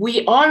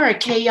 We are a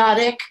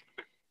chaotic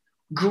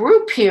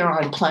group here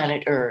on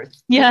planet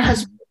Earth. Yeah.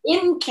 Because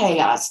in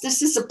chaos,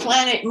 this is a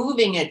planet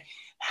moving at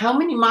how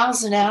many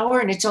miles an hour?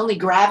 And it's only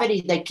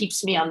gravity that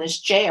keeps me on this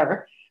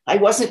chair. I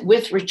wasn't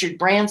with Richard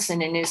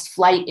Branson in his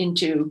flight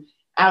into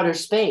outer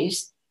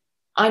space.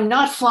 I'm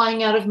not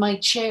flying out of my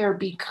chair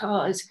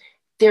because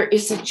there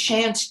is a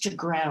chance to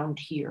ground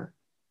here.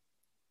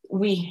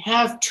 We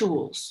have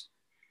tools.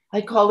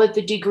 I call it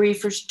the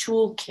Degriefer's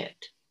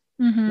Toolkit.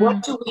 Mm-hmm.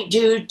 What do we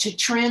do to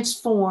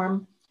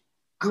transform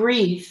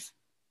grief?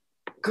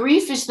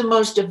 Grief is the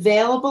most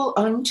available,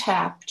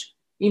 untapped,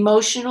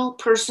 emotional,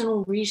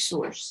 personal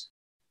resource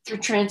for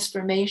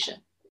transformation.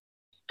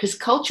 Because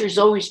culture's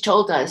always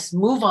told us,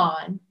 move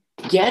on,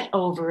 get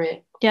over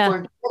it,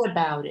 forget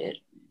about it.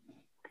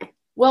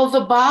 Well,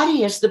 the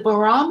body is the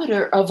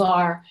barometer of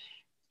our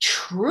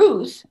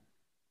truth.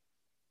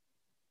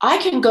 I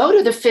can go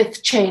to the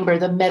fifth chamber,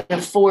 the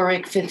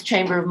metaphoric fifth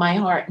chamber of my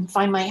heart, and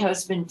find my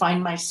husband,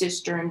 find my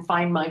sister, and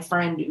find my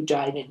friend who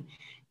died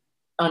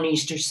on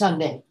Easter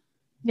Sunday.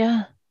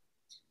 Yeah.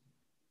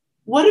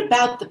 What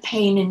about the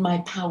pain in my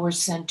power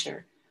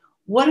center?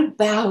 What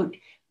about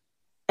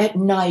at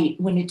night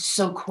when it's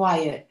so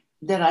quiet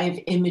that I have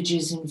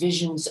images and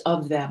visions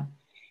of them?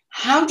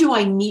 How do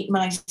I meet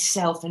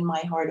myself in my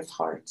heart of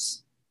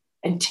hearts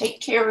and take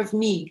care of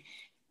me?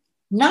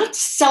 Not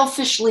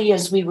selfishly,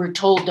 as we were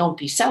told, don't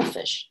be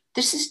selfish.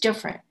 This is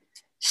different.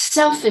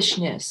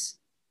 Selfishness,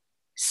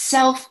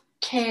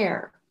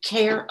 self-care,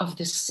 care of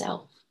the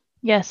self.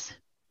 Yes.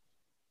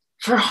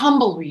 For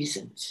humble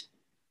reasons,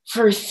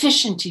 for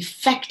efficient,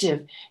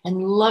 effective,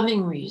 and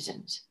loving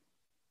reasons,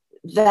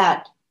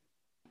 that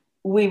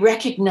we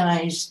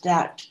recognize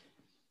that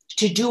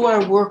to do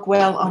our work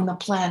well on the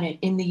planet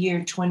in the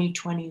year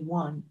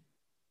 2021,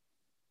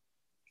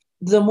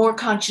 the more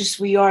conscious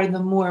we are, the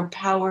more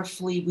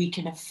powerfully we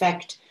can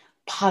affect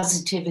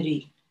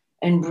positivity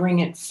and bring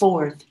it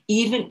forth,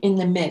 even in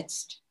the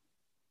midst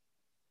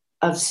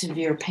of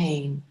severe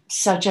pain,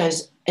 such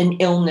as an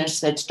illness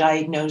that's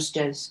diagnosed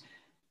as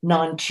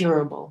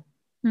non-curable.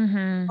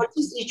 Mm-hmm. What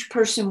does each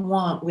person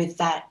want with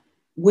that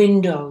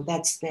window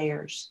that's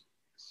theirs?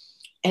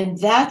 And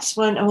that's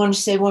when I want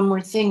to say one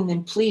more thing,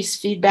 then please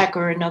feedback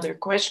or another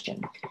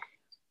question.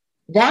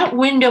 That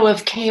window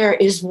of care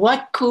is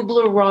what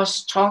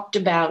Kubler-Ross talked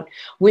about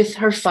with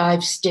her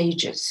 5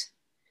 stages.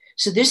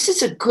 So this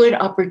is a good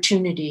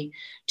opportunity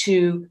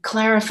to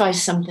clarify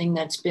something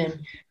that's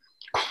been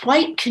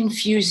quite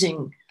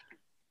confusing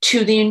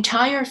to the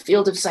entire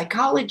field of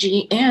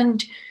psychology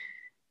and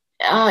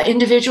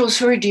individuals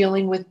who are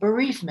dealing with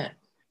bereavement.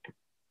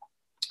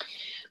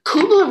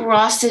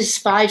 Kubler-Ross's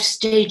 5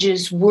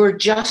 stages were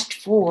just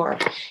for,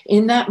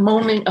 in that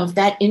moment of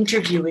that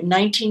interview in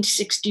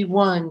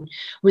 1961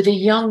 with a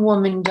young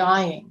woman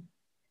dying.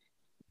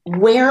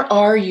 Where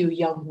are you,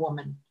 young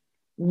woman?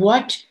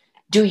 What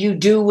do you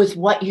do with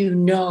what you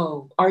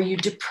know? Are you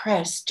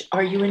depressed?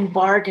 Are you in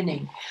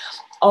bargaining?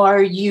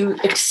 Are you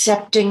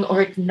accepting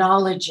or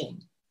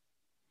acknowledging?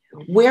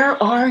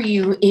 Where are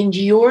you in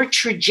your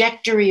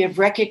trajectory of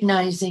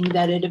recognizing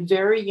that at a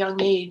very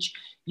young age,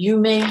 you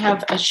may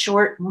have a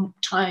short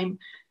time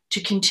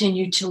to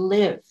continue to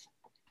live?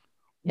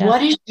 Yeah.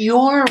 What is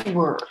your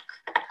work?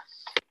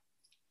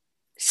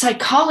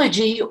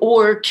 Psychology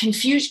or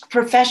confused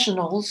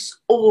professionals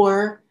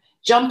or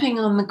jumping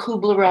on the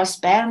Kubler-Ross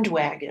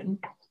bandwagon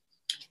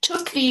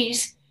took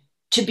these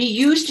to be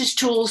used as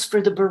tools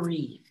for the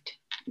bereaved.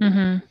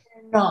 Mm-hmm.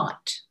 They're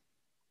not.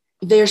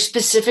 They're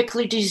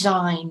specifically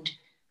designed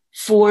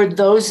for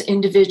those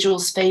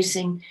individuals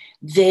facing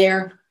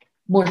their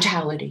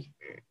mortality.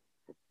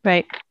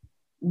 Right.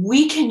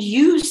 We can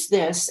use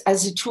this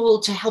as a tool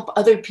to help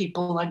other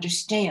people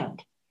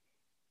understand.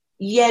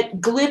 Yet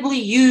glibly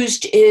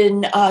used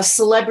in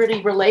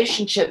celebrity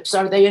relationships.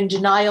 Are they in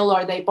denial?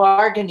 Are they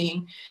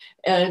bargaining?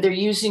 They're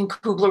using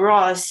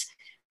Kubler-Ross.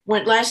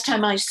 When last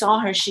time I saw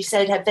her, she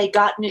said, "Have they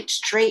gotten it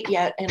straight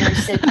yet?" And I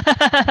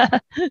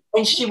said,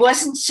 and she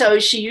wasn't. So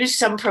she used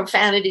some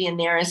profanity in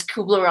there, as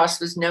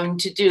Kubler-Ross was known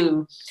to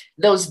do.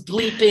 Those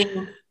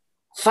bleeping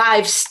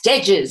 5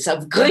 stages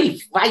of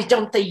grief. Why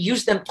don't they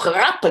use them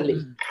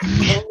properly?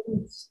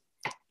 And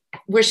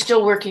we're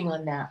still working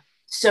on that.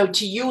 So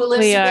to you,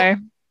 Elizabeth,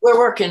 we're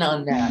working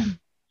on that.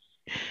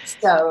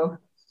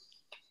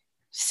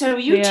 So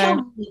you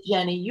tell me,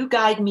 Jenny, you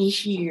guide me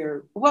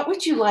here. What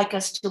would you like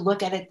us to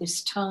look at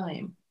this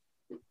time?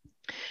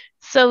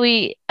 So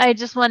I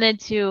just wanted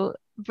to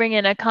bring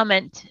in a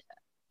comment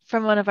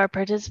from one of our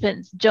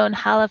participants. Joan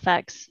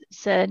Halifax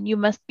said, "You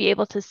must be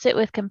able to sit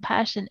with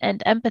compassion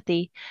and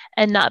empathy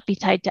and not be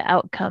tied to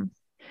outcome."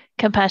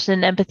 Compassion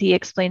and empathy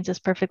explains this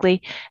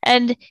perfectly.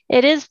 And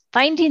it is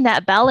finding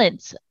that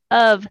balance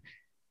of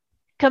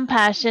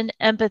compassion,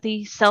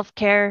 empathy,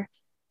 self-care,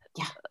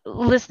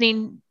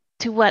 listening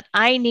to what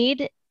I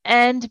need,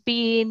 and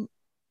being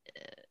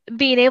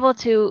able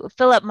to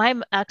fill up my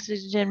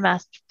oxygen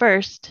mask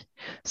first,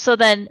 so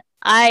then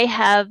I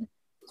have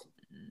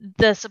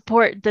the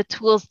support, the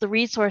tools, the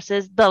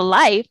resources, the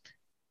life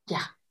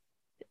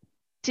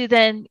to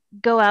then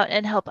go out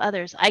and help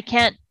others. I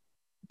can't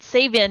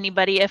save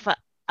anybody if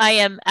I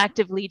am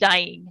actively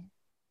dying.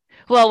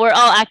 Well, we're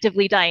all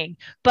actively dying,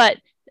 but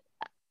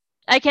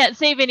I can't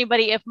save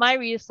anybody if my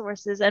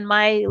resources and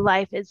my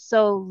life is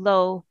so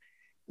low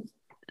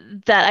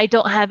that I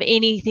don't have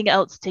anything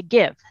else to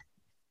give.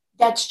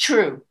 That's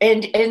true.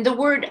 And the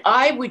word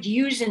I would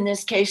use in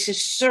this case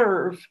is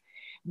serve,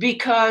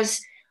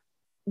 because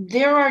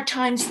there are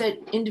times that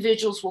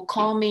individuals will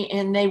call me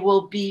and they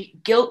will be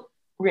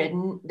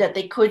guilt-ridden that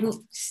they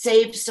couldn't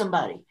save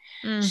somebody.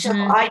 Mm-hmm. So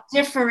I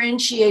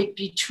differentiate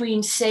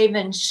between save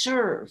and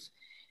serve,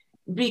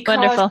 because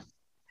Wonderful.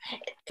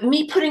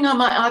 Me putting on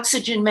my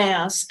oxygen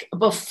mask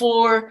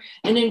before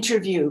an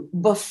interview,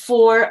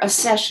 before a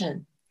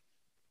session,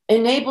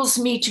 enables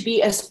me to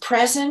be as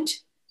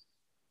present,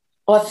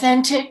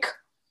 authentic,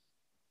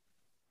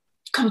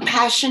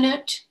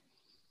 compassionate.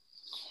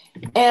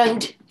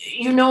 And,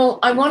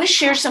 I want to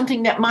share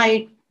something that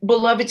my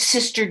beloved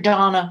sister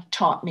Donna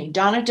taught me.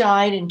 Donna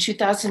died in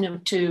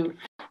 2002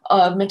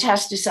 of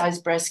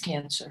metastasized breast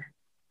cancer.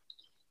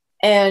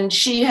 And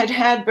she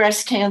had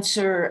breast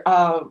cancer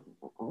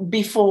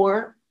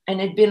before and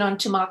had been on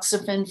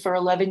tamoxifen for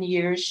 11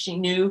 years. She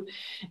knew,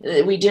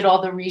 we did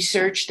all the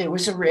research, there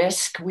was a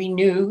risk. We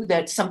knew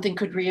that something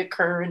could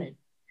reoccur, and it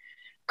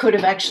could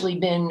have actually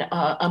been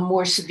a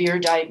more severe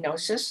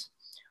diagnosis.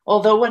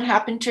 Although what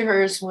happened to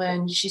her is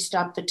when she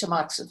stopped the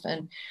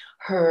tamoxifen,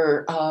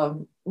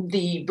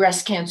 the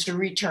breast cancer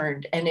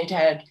returned, and it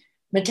had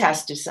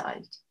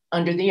metastasized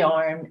under the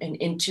arm and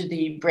into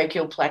the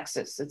brachial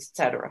plexus,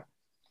 etc.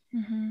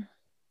 Mm-hmm.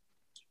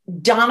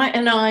 Donna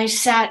and I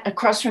sat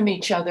across from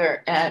each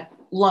other at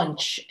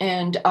lunch,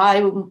 and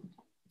I'm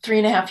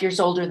 3.5 years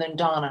older than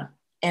Donna,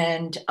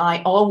 and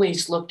I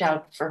always looked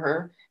out for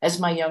her as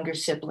my younger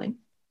sibling.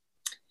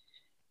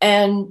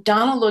 And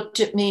Donna looked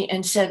at me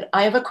and said,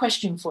 "I have a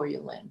question for you,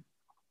 Lynn."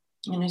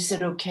 And I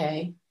said,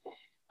 "Okay."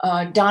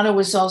 Donna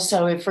was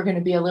also, if we're going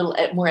to be a little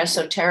more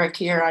esoteric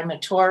here, I'm a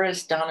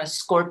Taurus, Donna's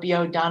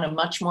Scorpio, Donna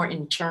much more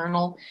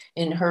internal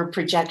in her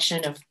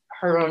projection of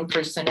her own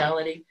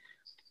personality.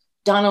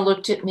 Donna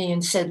looked at me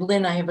and said,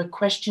 "Lynn, I have a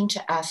question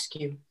to ask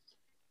you.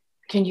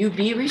 Can you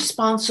be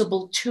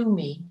responsible to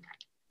me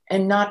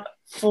and not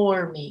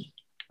for me?"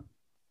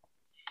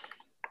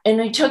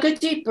 And I took a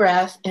deep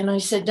breath and I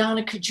said,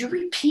 "Donna, could you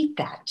repeat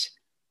that?"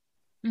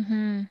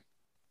 Mm-hmm.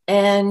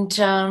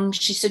 And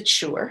she said,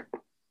 "Sure."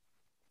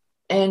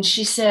 And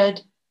she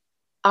said,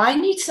 "I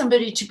need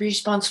somebody to be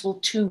responsible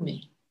to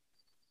me.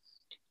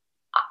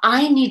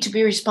 I need to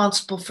be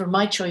responsible for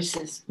my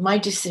choices, my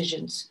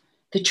decisions,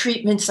 the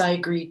treatments I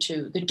agree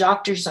to, the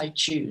doctors I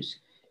choose.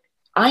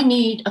 I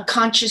need a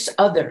conscious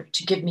other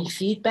to give me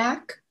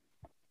feedback.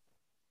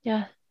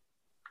 Yeah.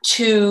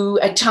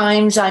 At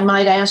times I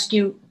might ask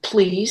you,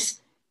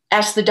 please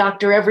ask the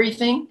doctor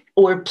everything,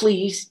 or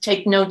please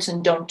take notes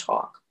and don't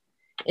talk.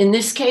 In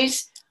this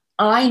case,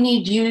 I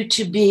need you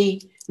to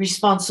be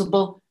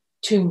responsible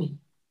to me.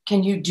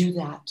 Can you do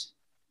that?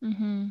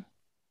 Mm-hmm.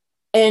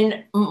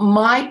 And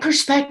my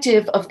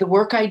perspective of the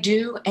work I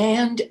do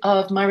and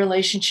of my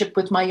relationship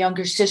with my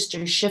younger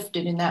sister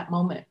shifted in that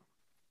moment.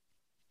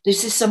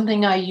 This is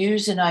something I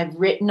use and I've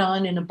written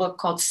on in a book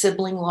called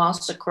Sibling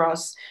Loss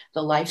Across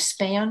the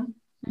Lifespan.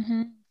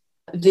 Mm-hmm.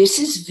 This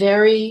is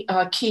very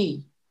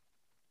key,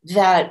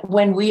 that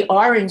when we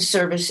are in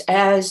service,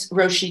 as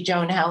Roshi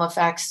Joan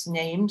Halifax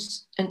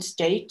names and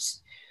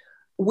states,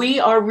 we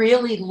are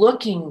really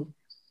looking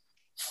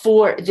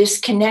for this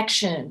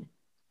connection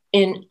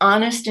in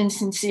honest and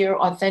sincere,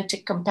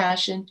 authentic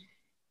compassion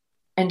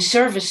and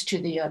service to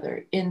the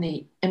other, in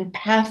the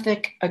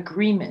empathic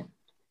agreement.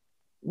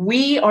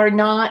 We are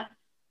not,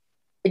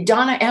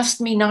 Donna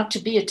asked me not to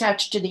be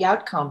attached to the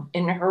outcome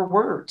in her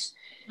words.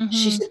 Mm-hmm.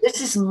 She said,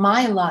 this is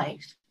my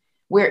life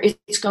where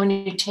it's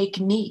going to take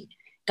me,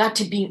 got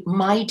to be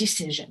my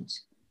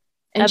decisions.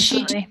 And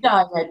Absolutely. She did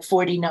die at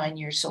 49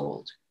 years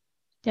old.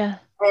 Yeah.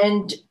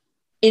 And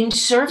in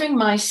serving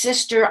my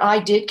sister, I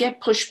did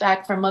get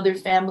pushback from other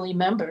family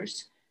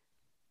members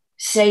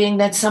saying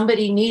that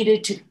somebody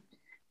needed to,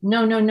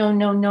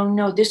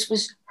 no. This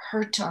was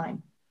her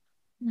time.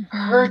 Mm-hmm.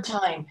 Her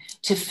time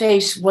to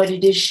face what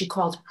it is she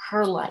called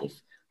her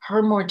life,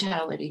 her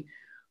mortality,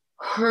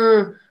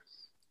 her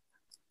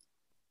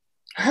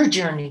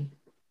journey.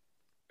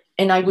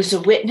 And I was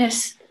a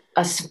witness,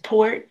 a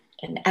support,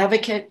 an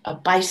advocate, a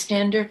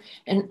bystander,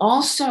 and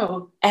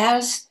also,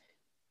 as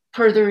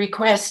per the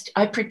request,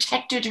 I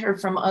protected her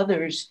from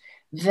others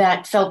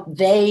that felt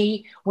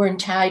they were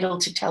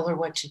entitled to tell her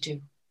what to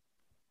do.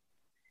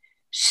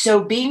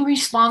 So being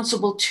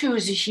responsible too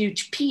is a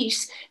huge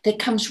piece that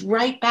comes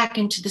right back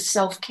into the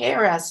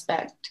self-care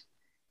aspect.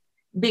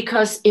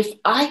 Because if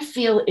I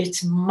feel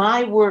it's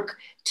my work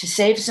to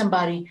save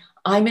somebody,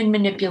 I'm in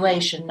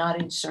manipulation,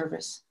 not in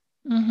service.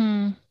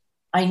 Mm-hmm.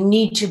 I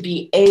need to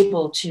be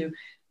able to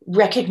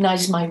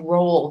recognize my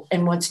role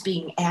and what's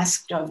being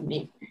asked of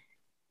me.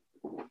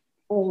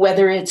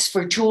 Whether it's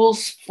for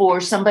tools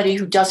for somebody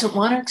who doesn't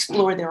want to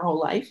explore their whole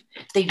life,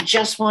 they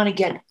just want to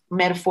get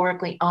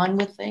metaphorically on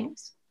with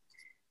things,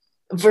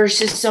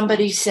 versus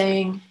somebody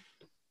saying,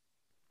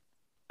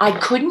 I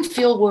couldn't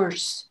feel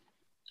worse.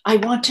 I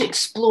want to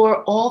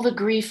explore all the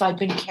grief I've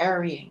been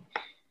carrying,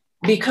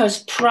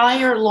 because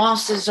prior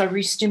losses are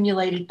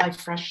restimulated by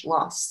fresh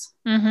loss.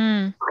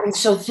 Mm-hmm. And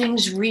so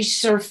things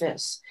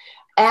resurface.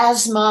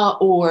 Asthma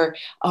or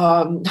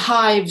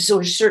hives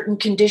or certain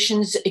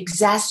conditions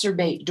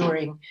exacerbate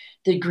during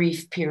the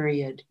grief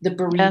period, the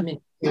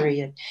bereavement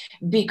period,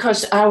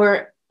 because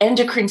our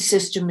endocrine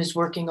system is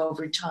working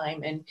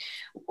overtime, and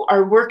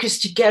our work is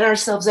to get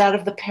ourselves out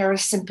of the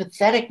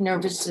parasympathetic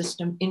nervous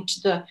system into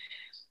the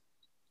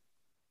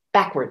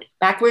backward,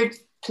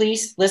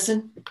 please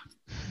listen.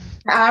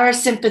 Our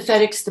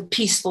sympathetic's the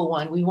peaceful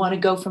one. We want to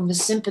go from the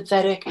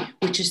sympathetic,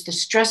 which is the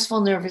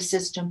stressful nervous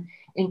system,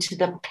 into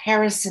the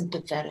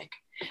parasympathetic.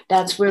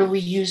 That's where we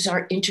use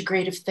our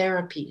integrative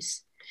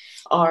therapies,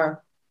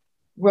 our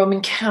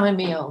Roman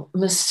chamomile,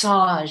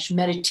 massage,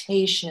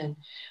 meditation,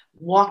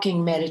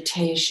 walking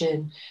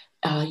meditation,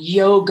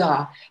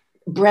 yoga,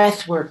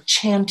 breath work,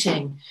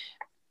 chanting.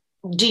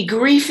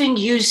 Degriefing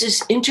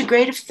uses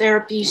integrative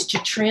therapies to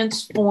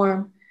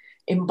transform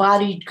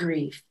embodied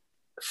grief,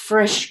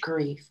 fresh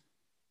grief.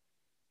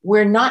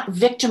 We're not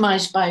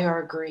victimized by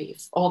our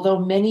grief, although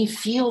many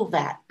feel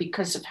that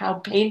because of how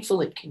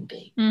painful it can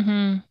be.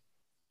 Mm-hmm.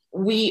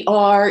 We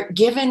are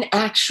given,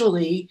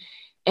 actually,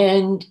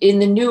 and in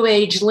the New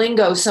Age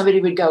lingo, somebody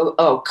would go,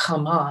 oh,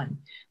 come on.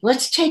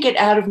 Let's take it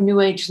out of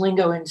New Age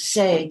lingo and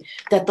say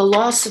that the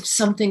loss of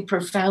something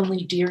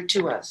profoundly dear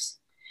to us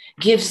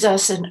gives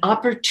us an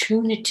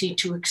opportunity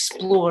to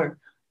explore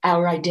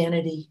our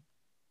identity,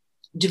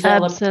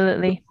 develop.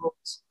 Absolutely.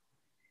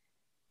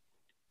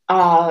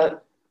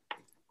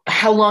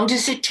 How long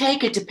does it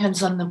take? It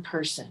depends on the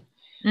person.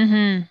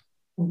 Mm-hmm.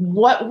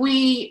 What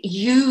we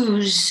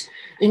use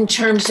in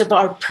terms of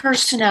our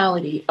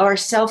personality, our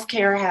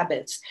self-care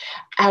habits,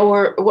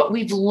 what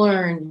we've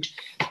learned.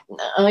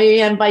 I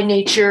am by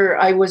nature,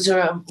 I was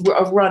a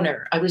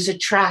runner. I was a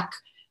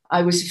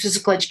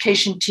physical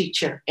education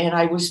teacher, and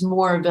I was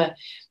more of a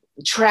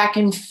track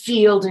and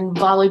field and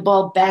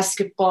volleyball,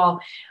 basketball,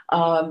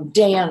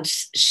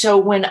 dance. So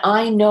when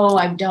I know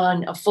I've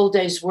done a full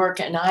day's work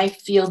and I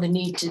feel the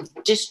need to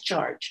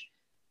discharge,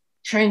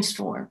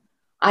 transform,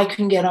 I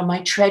can get on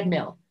my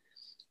treadmill,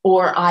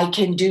 or I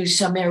can do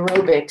some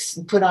aerobics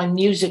and put on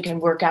music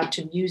and work out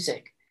to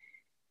music,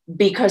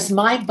 because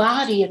my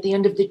body at the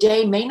end of the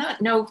day may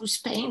not know whose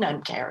pain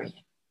I'm carrying.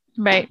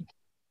 Right.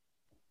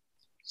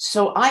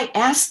 So I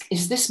ask,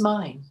 is this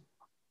mine?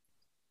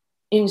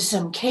 In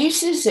some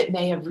cases, it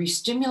may have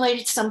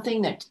restimulated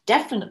something that's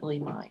definitely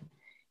mine.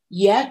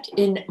 Yet,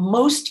 in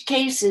most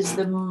cases,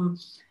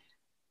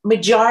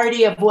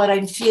 majority of what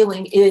I'm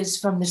feeling is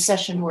from the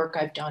session work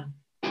I've done,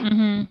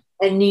 and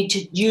need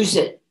to use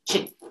it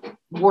to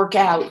work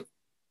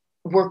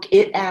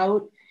it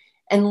out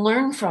and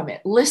learn from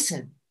it.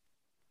 Listen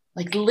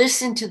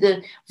to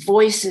the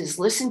voices,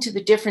 listen to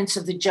the difference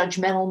of the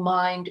judgmental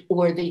mind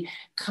or the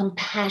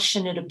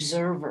compassionate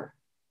observer.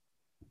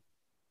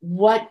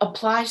 What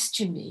applies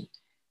to me?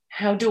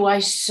 How do I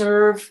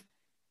serve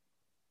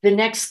the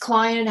next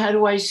client? How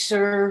do I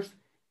serve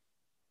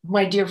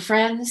my dear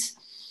friends?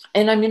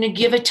 And I'm going to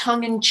give a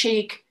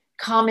tongue-in-cheek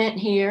comment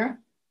here.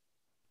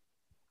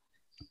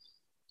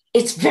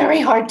 It's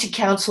very hard to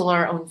counsel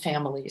our own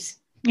families.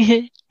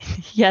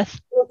 Yes.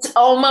 It's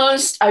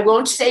almost, I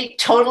won't say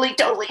totally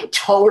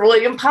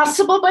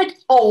impossible, but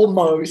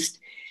almost.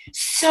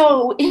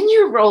 So in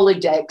your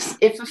Rolodex,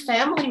 if a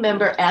family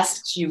member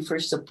asks you for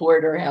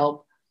support or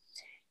help,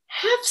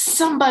 have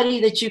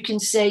somebody that you can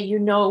say, you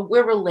know,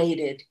 we're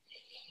related.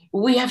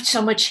 We have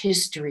so much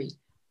history.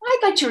 I'd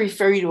like to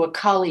refer you to a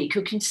colleague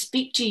who can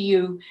speak to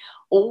you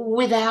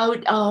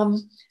without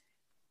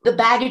the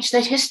baggage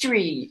that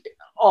history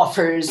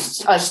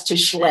offers us to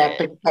schlep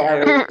and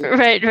carry.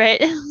 Right.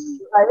 Right?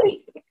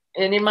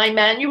 And in my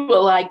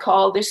manual, I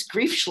call this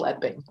grief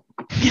schlepping.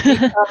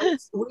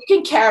 Because we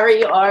can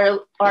carry our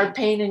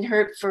pain and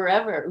hurt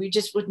forever. We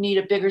just would need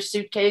a bigger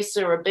suitcase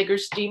or a bigger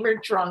steamer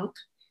trunk,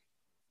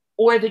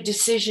 or the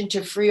decision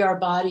to free our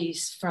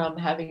bodies from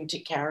having to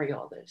carry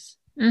all this.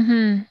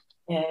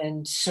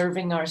 And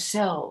serving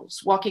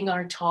ourselves, walking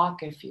our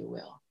talk, if you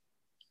will.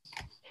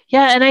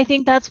 Yeah, and I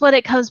think that's what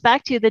it comes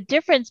back to, the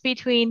difference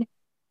between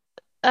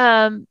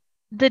the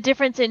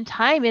difference in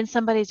time in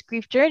somebody's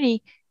grief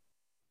journey,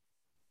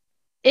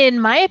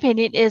 in my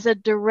opinion, is a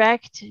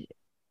directly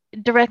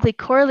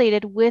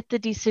correlated with the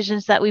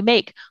decisions that we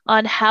make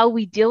on how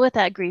we deal with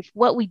that grief,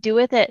 what we do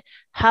with it,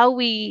 how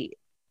we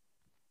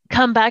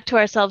come back to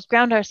ourselves,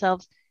 ground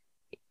ourselves,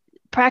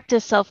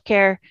 practice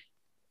self-care,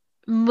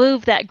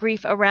 move that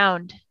grief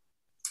around.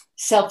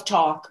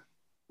 Self-talk,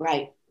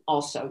 right,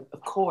 also,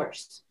 of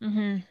course.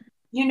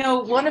 You know,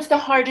 one of the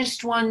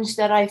hardest ones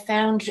that I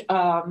found,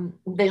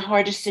 the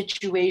hardest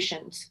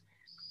situations,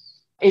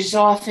 is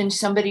often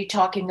somebody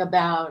talking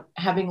about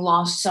having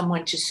lost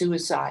someone to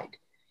suicide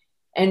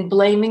and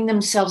blaming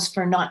themselves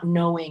for not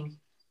knowing,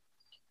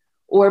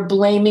 or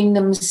blaming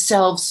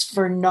themselves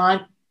for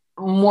not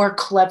more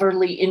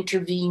cleverly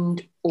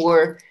intervened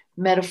or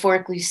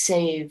metaphorically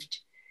saved.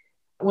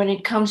 When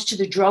it comes to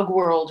the drug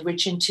world,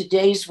 which in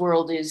today's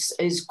world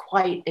is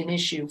quite an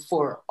issue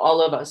for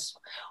all of us,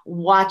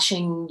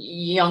 watching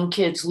young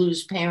kids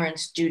lose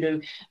parents due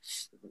to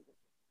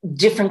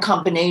different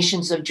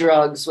combinations of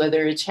drugs,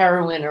 whether it's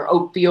heroin or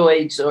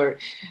opioids or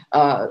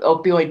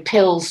opioid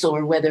pills,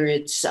 or whether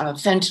it's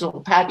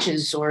fentanyl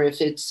patches, or if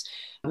it's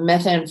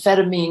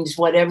methamphetamines,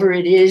 whatever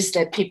it is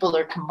that people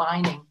are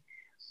combining.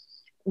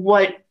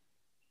 What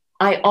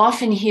I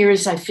often hear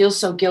is, I feel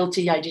so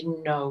guilty I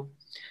didn't know,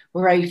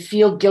 or I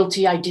feel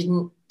guilty I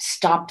didn't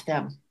stop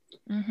them.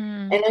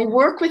 And I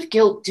work with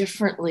guilt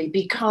differently,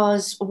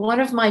 because one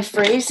of my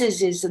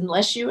phrases is,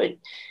 unless you had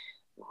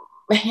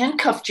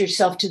handcuffed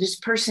yourself to this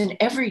person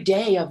every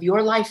day of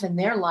your life and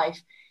their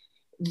life,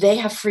 they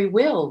have free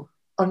will.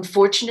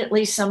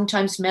 Unfortunately,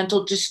 sometimes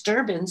mental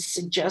disturbance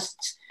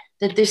suggests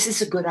that this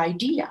is a good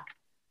idea.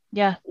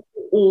 Yeah.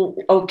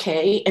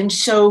 Okay. And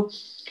so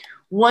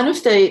one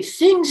of the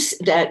things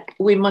that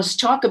we must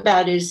talk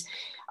about is,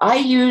 I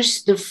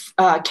use the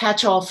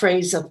catch-all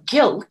phrase of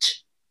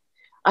guilt.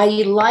 I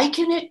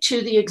liken it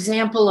to the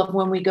example of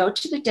when we go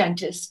to the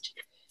dentist,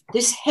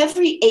 this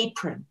heavy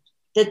apron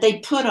that they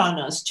put on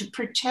us to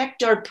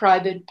protect our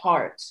private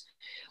parts.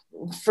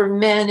 For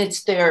men,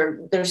 it's their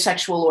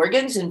sexual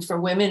organs, and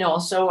for women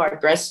also our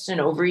breasts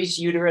and ovaries,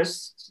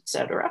 uterus,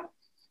 etc.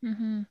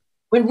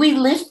 When we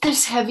lift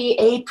this heavy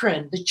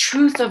apron, the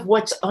truth of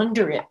what's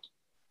under it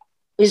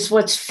is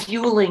what's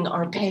fueling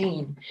our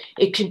pain.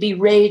 It can be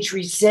rage,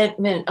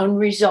 resentment,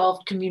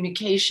 unresolved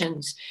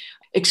communications,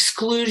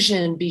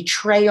 exclusion,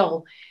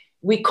 betrayal.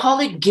 We call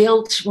it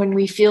guilt when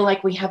we feel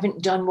like we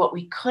haven't done what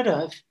we could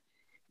have,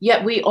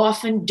 yet we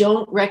often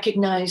don't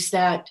recognize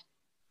that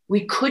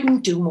we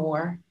couldn't do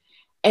more.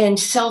 And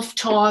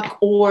self-talk,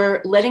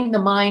 or letting the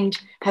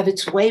mind have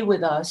its way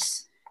with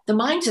us, the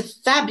mind's a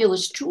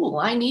fabulous tool.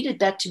 I needed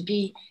that to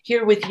be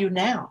here with you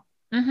now.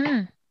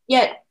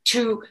 Yet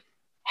to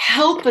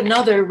help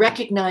another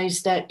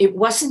recognize that it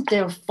wasn't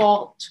their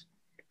fault,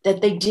 that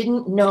they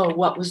didn't know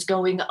what was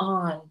going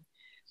on.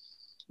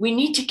 We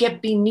need to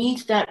get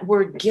beneath that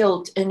word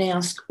guilt and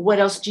ask, what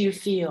else do you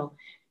feel?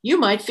 You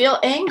might feel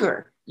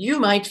anger. You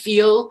might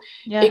feel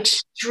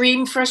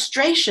extreme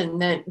frustration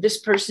that this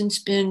person's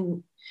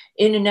been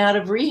in and out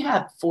of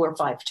rehab 4 or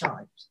 5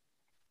 times.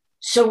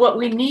 So what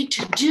we need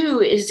to do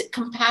is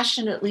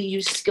compassionately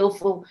use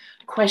skillful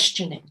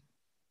questioning.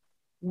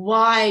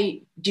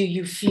 Why do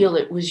you feel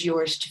it was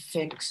yours to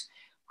fix,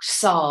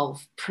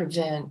 solve,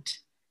 prevent?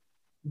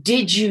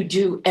 Did you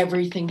do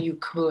everything you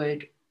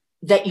could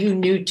that you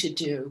knew to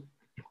do?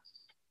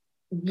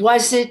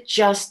 Was it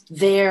just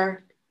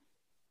there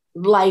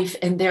life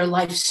and their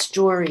life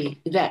story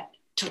that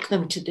took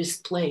them to this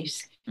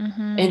place.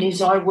 Mm-hmm. And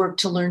it's our work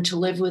to learn to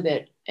live with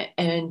it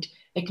and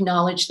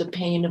acknowledge the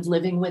pain of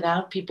living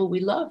without people we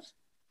love.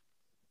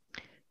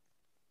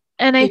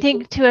 And I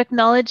think to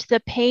acknowledge the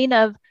pain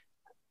of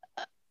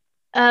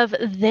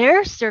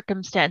their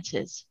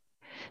circumstances,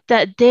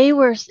 that they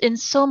were in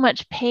so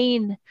much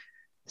pain,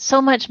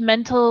 so much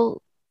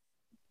mental,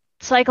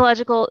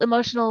 psychological,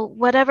 emotional,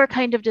 whatever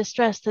kind of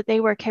distress that they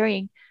were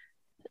carrying,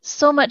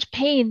 so much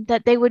pain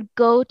that they would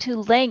go to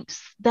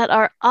lengths that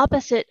are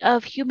opposite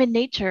of human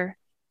nature.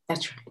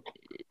 That's right.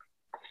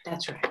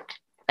 That's right.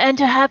 And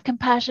to have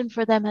compassion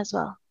for them as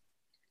well.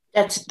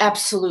 That's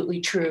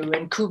absolutely true.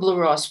 And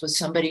Kubler-Ross was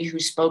somebody who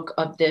spoke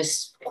of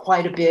this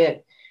quite a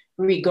bit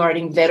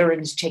regarding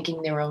veterans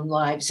taking their own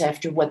lives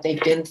after what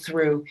they've been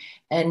through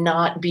and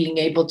not being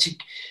able to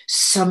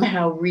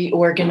somehow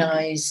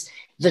reorganize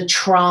the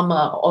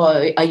trauma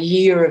or a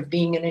year of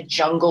being in a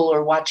jungle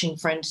or watching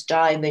friends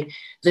die, the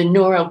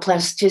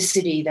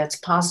neuroplasticity that's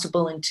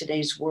possible in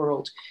today's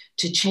world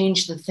to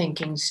change the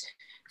thinking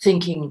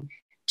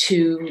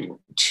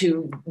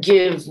to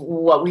give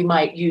what we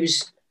might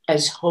use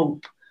as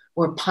hope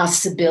or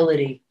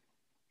possibility.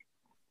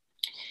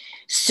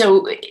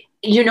 So,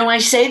 you know, I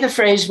say the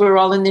phrase, we're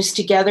all in this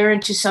together,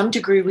 and to some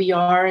degree we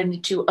are,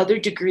 and to other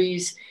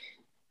degrees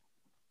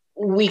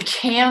we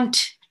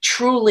can't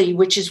truly,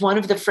 which is one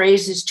of the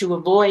phrases to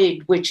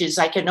avoid, which is,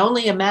 I can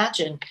only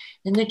imagine.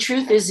 And the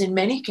truth is, in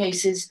many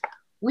cases,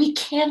 we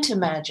can't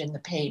imagine the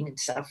pain and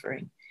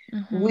suffering.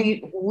 Mm-hmm.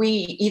 We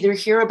either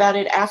hear about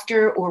it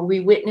after, or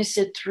we witness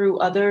it through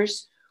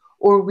others,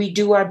 or we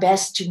do our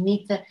best to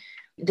meet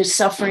the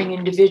suffering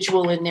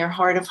individual in their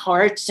heart of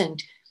hearts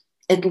and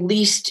at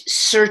least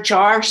search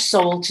our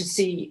soul to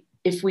see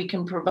if we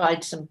can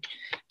provide some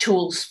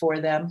tools for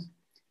them.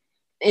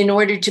 In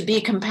order to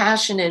be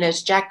compassionate,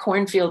 as Jack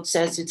Kornfield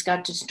says, it's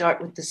got to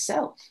start with the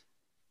self.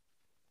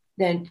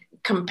 Then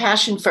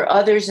compassion for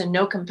others and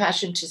no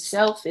compassion to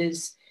self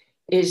is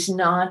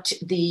not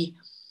the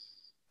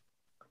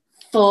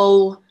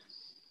full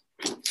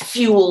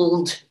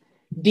fueled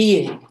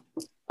being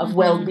of mm-hmm.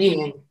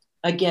 well-being.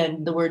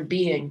 Again, the word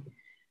being.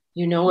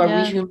 You know, are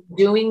we human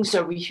doings?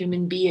 Are we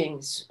human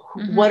beings?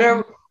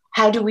 Mm-hmm.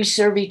 How do we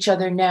serve each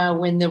other now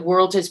when the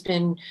world has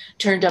been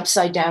turned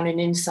upside down and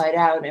inside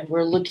out, and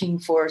we're looking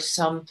for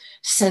some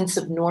sense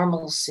of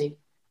normalcy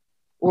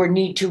or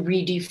need to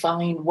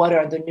redefine what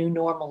are the new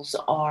normals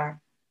are?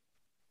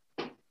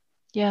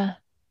 Yeah.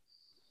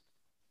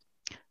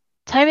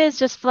 Time is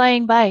just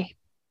flying by.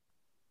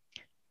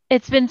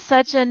 It's been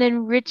such an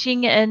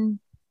enriching and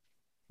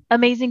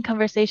amazing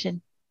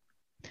conversation.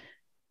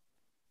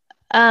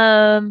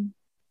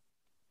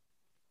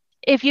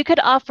 If you could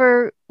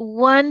offer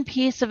one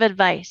piece of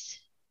advice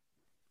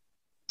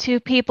to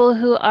people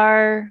who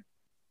are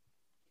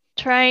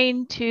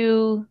trying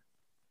to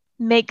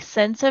make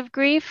sense of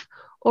grief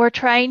or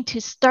trying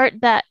to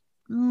start that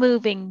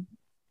moving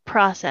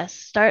process,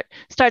 start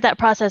that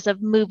process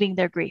of moving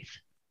their grief.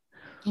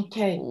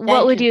 Okay.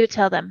 What would you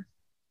tell them?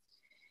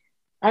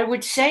 I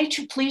would say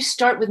to please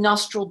start with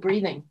nostril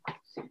breathing.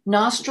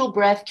 Nostril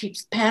breath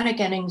keeps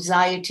panic and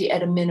anxiety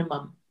at a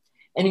minimum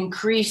and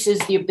increases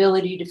the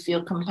ability to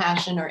feel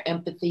compassion or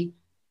empathy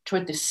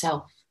toward the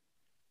self.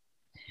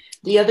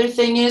 The other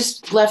thing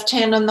is left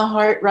hand on the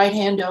heart, right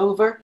hand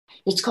over.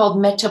 It's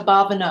called metta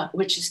bhavana,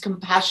 which is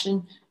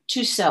compassion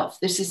to self.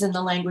 This is in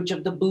the language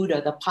of the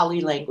Buddha, the Pali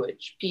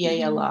language,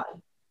 P-A-L-I. Mm-hmm.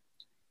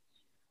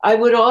 I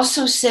would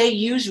also say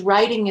use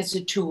writing as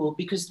a tool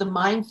because the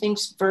mind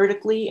thinks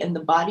vertically and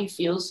the body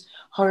feels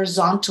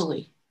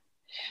horizontally.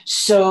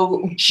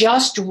 So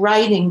just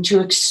writing to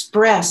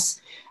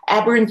express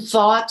aberrant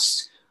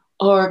thoughts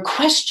or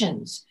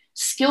questions.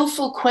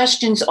 Skillful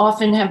questions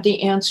often have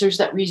the answers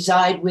that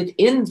reside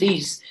within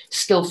these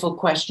skillful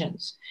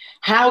questions.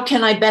 How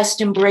can I best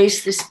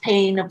embrace this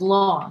pain of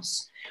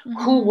loss?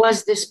 Mm-hmm. Who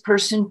was this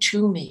person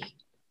to me?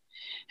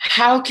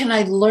 How can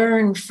I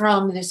learn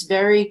from this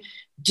very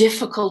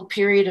difficult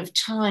period of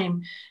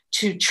time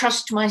to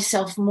trust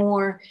myself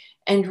more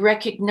and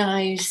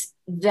recognize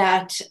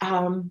that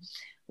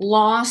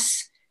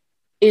loss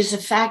is a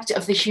fact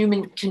of the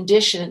human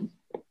condition,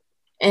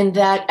 and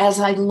that as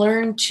I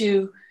learn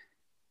to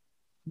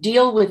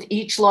deal with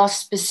each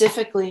loss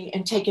specifically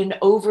and take an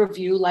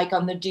overview, like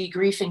on the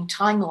degriefing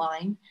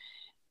timeline,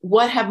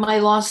 what have my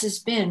losses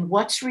been?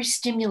 What's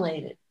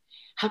restimulated?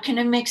 How can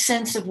I make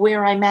sense of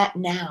where I'm at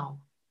now?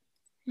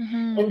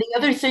 Mm-hmm. And the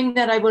other thing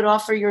that I would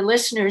offer your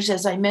listeners,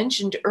 as I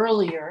mentioned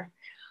earlier,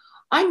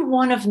 I'm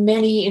one of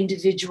many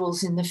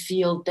individuals in the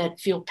field that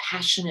feel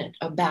passionate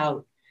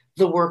about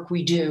the work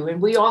we do.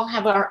 And we all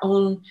have our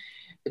own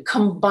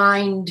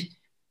combined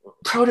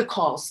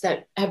protocols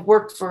that have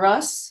worked for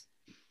us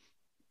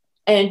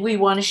and we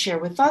want to share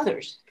with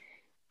others.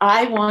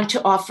 I want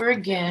to offer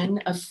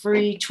again a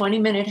free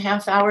 20-minute,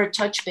 half-hour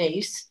touch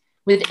base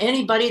with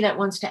anybody that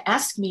wants to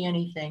ask me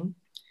anything.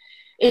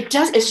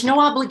 It's no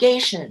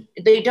obligation.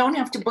 They don't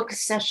have to book a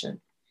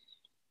session.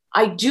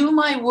 I do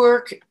my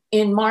work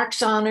in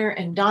Mark's honor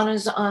and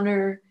Donna's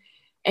honor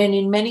and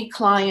in many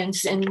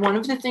clients. And one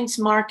of the things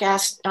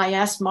I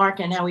asked Mark,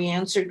 and how he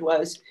answered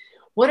was,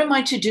 what am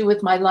I to do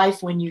with my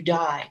life when you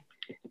die?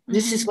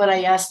 This is what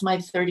I asked my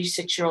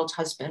 36-year-old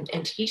husband.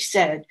 And he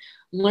said,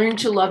 learn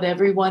to love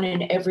everyone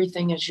and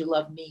everything as you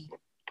love me,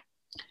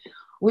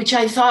 which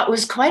I thought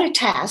was quite a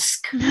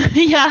task.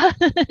 Yeah.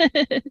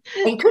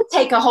 And could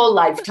take a whole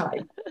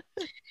lifetime.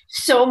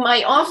 So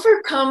my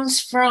offer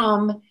comes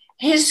from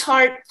his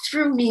heart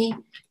through me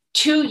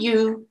to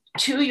you,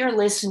 to your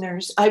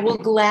listeners. I will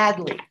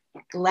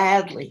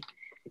gladly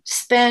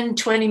spend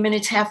 20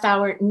 minutes, half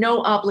hour,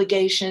 no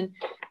obligation.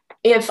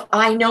 If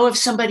I know of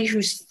somebody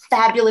who's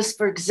fabulous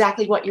for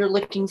exactly what you're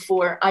looking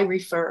for, I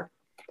refer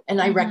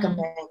and I recommend,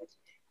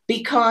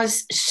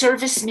 because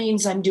service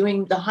means I'm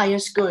doing the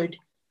highest good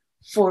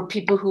for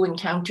people who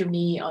encounter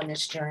me on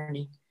this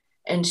journey.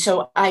 And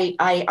so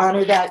I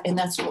honor that, and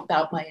that's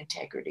about my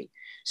integrity.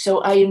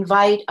 So I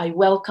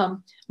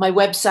welcome. My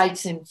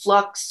website's in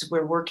flux.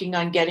 We're working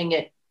on getting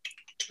it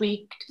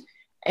tweaked,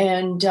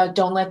 and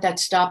don't let that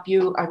stop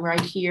you. I'm right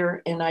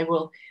here, and I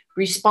will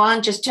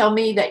respond. Just tell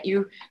me that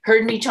you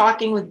heard me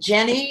talking with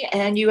Jenny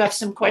and you have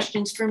some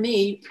questions for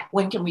me.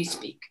 When can we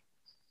speak?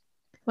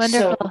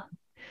 Wonderful. So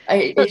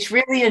it's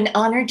really an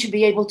honor to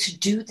be able to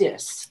do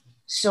this.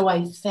 So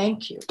I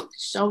thank you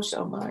so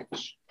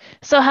much.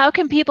 So how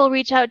can people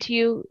reach out to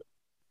you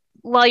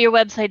while your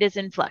website is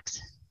in flux?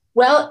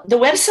 Well, the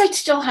website's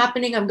still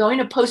happening. I'm going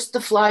to post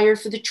the flyer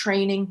for the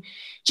training.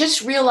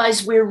 Just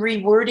realize we're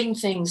rewording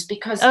things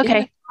because in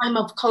the time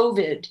of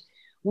COVID,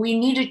 we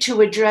needed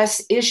to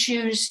address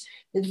issues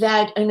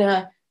that in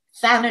a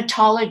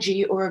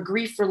thanatology or a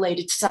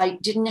grief-related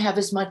site didn't have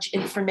as much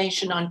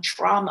information on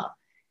trauma.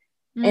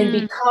 And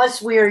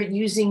because we're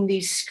using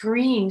these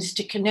screens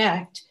to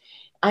connect,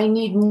 I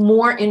need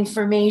more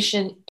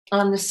information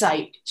on the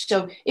site.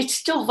 So it's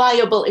still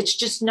viable. It's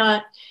just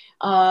not,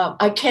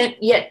 I can't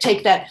yet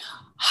take that.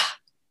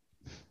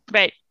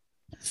 Right.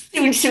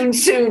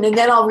 Soon. And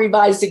then I'll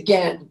revise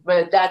again.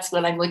 But that's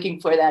what I'm looking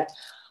for, that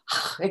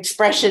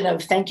expression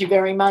of thank you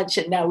very much.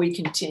 And now we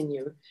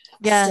continue.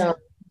 Yeah. So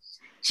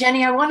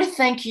Jenny, I want to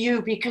thank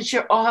you because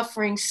you're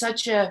offering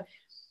such a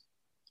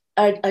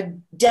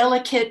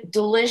delicate,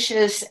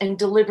 delicious, and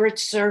deliberate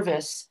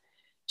service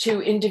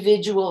to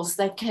individuals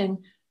that can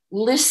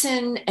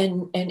listen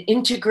and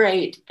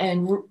integrate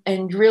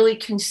and really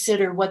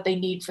consider what they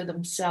need for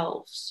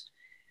themselves.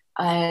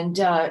 And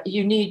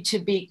you need to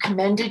be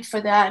commended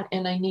for that.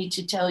 And I need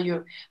to tell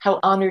you how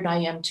honored I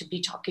am to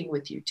be talking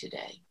with you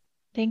today.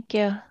 Thank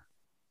you.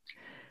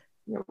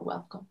 You're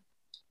welcome.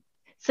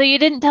 So you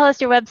didn't tell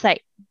us your website.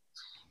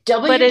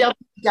 www.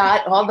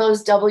 All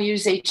those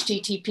W's,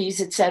 HTTPs,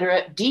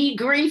 etc.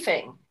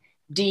 Degriefing.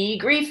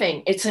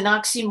 It's an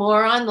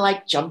oxymoron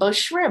like jumbo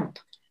shrimp.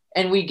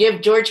 And we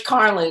give George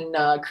Carlin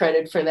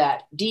credit for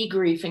that.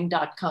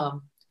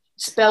 Degriefing.com.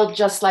 Spelled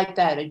just like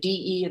that, a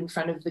D-E in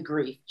front of the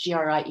grief,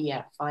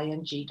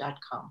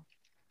 GRIEFING.com.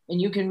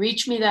 And you can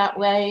reach me that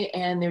way,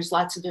 and there's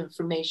lots of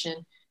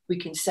information. We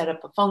can set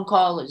up a phone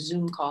call, a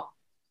Zoom call,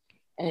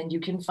 and you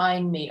can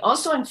find me.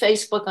 Also on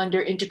Facebook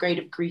under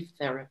Integrative Grief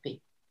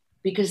Therapy,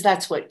 because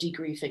that's what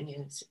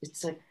degriefing is.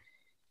 It's a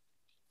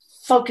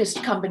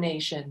focused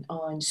combination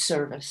on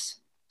service.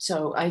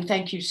 So I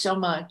thank you so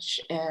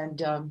much.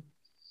 And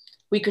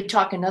we could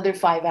talk another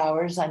 5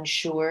 hours, I'm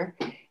sure.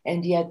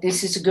 And yet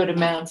this is a good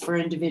amount for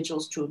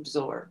individuals to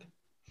absorb.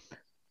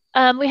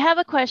 We have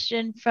a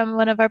question from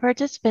one of our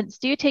participants.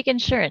 Do you take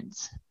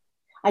insurance?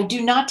 I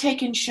do not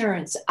take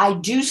insurance. I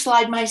do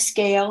slide my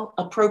scale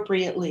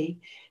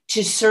appropriately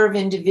to serve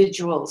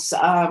individuals.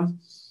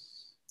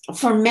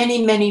 For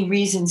many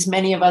reasons,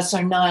 many of us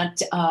are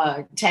not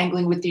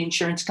tangling with the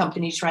insurance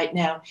companies right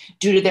now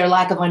due to their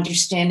lack of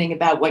understanding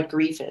about what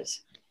grief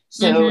is.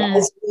 So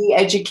as we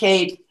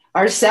educate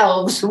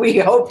ourselves, we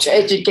hope to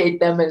educate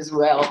them as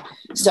well.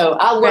 So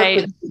I'll work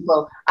with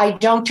people. I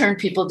don't turn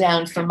people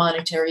down for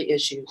monetary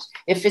issues.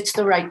 If it's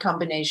the right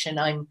combination,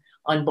 I'm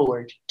on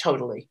board,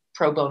 totally.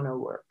 Pro bono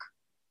work.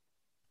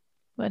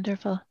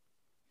 Wonderful.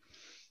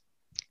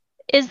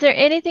 Is there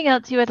anything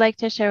else you would like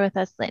to share with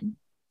us, Lynn?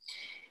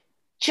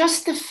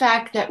 Just the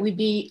fact that we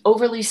be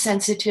overly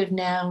sensitive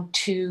now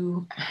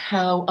to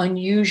how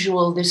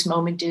unusual this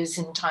moment is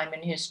in time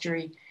and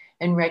history,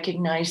 and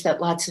recognize that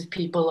lots of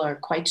people are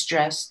quite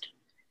stressed.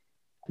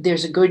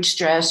 There's a good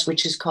stress,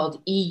 which is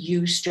called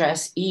EU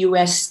stress,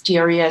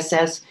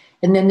 EUS-TRESS,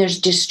 and then there's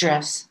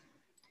distress.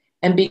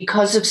 And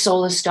because of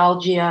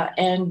solastalgia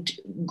and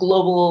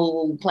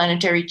global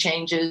planetary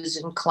changes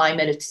and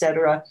climate, et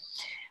cetera,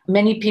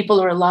 many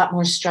people are a lot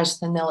more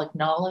stressed than they'll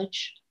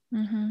acknowledge.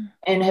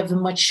 And have a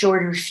much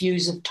shorter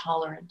fuse of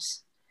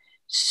tolerance.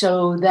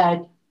 So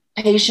that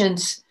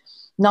patients,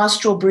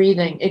 nostril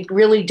breathing, it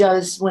really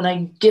does, when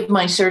I give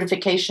my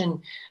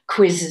certification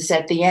quizzes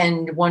at the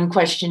end, one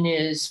question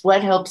is,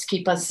 what helps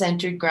keep us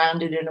centered,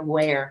 grounded, and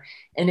aware?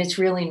 And it's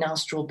really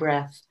nostril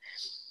breath.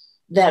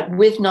 That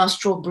with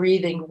nostril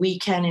breathing, we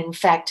can in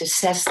fact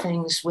assess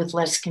things with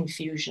less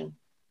confusion.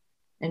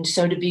 And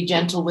so to be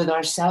gentle with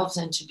ourselves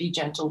and to be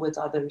gentle with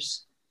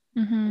others.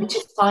 And to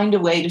find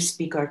a way to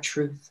speak our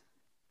truth.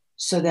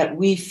 so that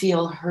we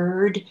feel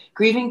heard.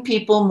 Grieving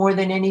people, more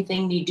than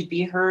anything, need to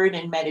be heard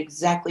and met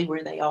exactly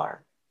where they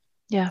are.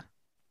 Yeah.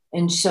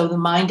 And so the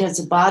mind has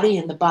a body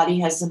and the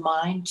body has a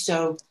mind.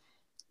 So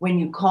when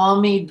you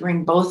call me,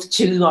 bring both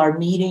to our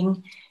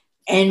meeting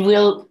and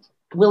we'll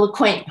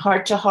acquaint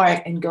heart to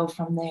heart and go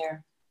from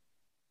there.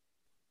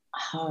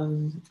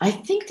 I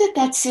think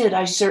that's it.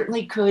 I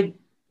certainly could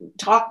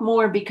talk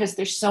more because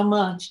there's so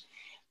much.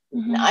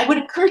 Mm-hmm. I would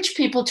encourage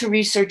people to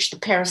research the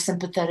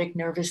parasympathetic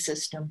nervous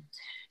system.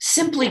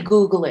 Simply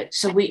Google it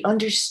so we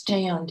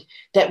understand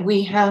that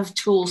we have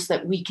tools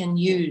that we can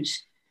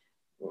use.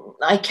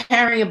 I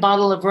carry a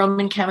bottle of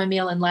Roman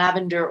chamomile and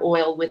lavender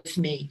oil with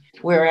me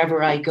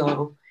wherever I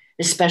go,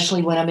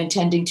 especially when I'm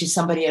attending to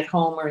somebody at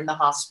home or in the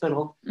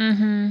hospital.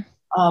 Mm-hmm.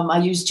 I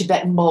use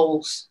Tibetan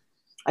bowls.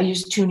 I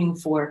use tuning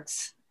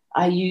forks.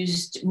 I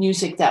used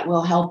music that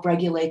will help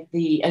regulate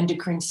the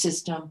endocrine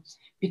system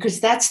because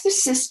that's the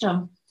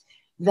system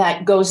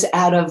that goes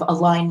out of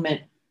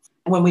alignment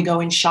when we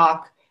go in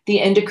shock. The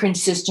endocrine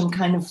system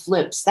kind of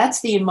flips.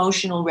 That's the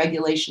emotional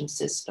regulation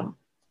system.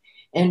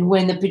 And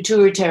when the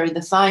pituitary,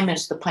 the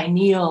thymus, the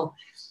pineal,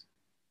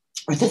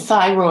 or the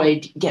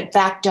thyroid get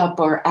backed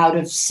up or out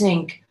of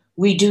sync,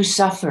 we do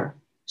suffer.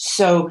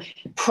 So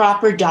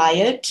proper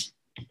diet,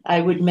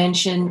 I would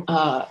mention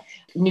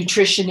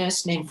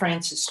nutritionist named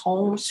Frances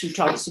Holmes, who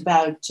talks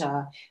about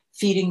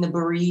feeding the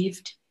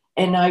bereaved.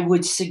 And I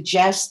would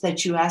suggest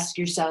that you ask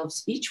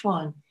yourselves, each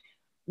one,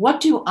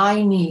 what do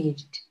I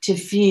need to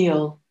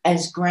feel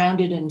as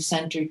grounded and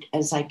centered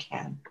as I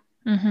can?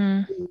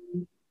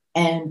 Mm-hmm.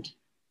 And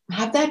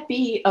have that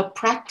be a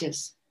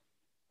practice,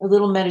 a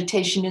little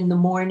meditation in the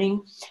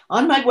morning.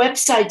 On my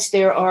websites,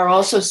 there are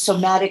also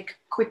somatic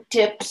quick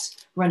tips,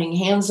 running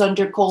hands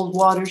under cold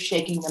water,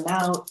 shaking them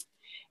out,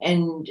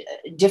 and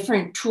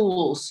different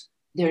tools.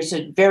 There's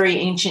a very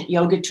ancient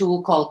yoga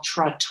tool called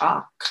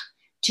Tratak,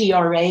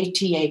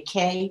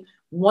 T-R-A-T-A-K,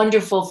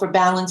 wonderful for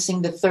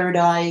balancing the third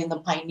eye and the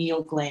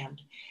pineal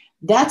gland.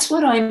 That's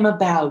what I'm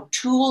about,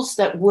 tools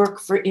that work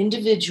for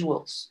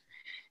individuals.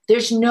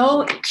 There's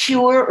no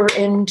cure or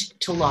end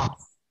to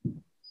loss.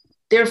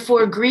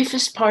 Therefore, grief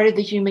is part of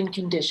the human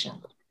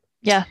condition.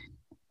 Yeah.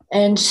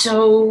 And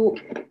so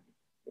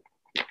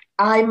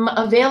I'm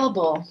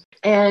available.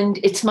 And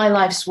it's my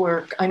life's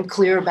work. I'm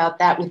clear about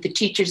that. With the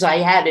teachers I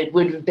had, it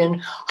would have been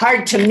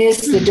hard to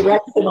miss the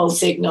directional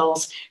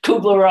signals.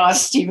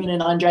 Kubler-Ross, Stephen,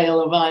 and Andrea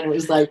Levine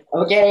was like,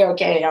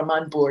 okay, I'm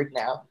on board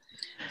now.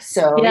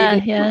 So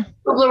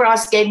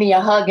Kubler-Ross gave me a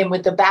hug and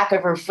with the back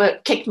of her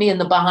foot kicked me in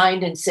the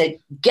behind and said,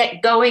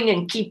 get going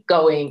and keep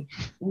going.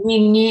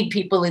 We need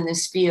people in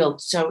this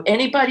field. So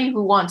anybody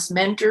who wants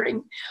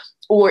mentoring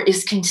or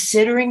is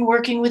considering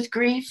working with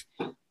grief,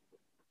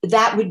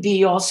 that would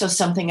be also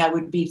something I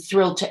would be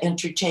thrilled to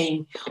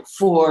entertain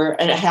for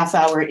a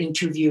half-hour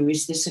interview.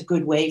 Is this a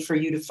good way for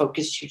you to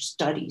focus your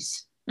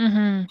studies?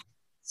 Mm-hmm.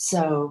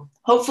 So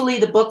hopefully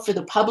the book for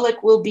the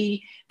public will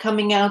be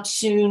coming out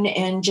soon,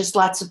 and just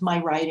lots of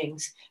my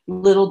writings,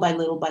 little by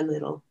little by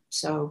little.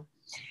 So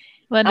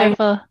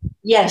wonderful.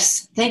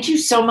 Yes, thank you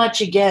so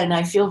much again.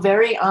 I feel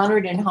very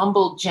honored and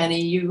humbled,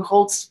 Jenny. You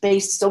hold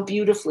space so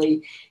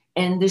beautifully,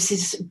 and this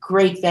is a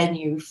great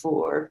venue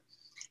for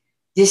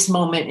this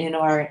moment in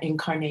our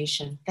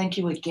incarnation. Thank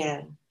you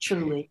again,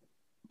 truly.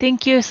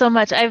 Thank you so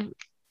much.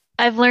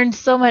 I've learned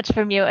so much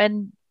from you,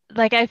 and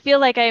like I feel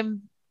like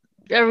I'm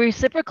a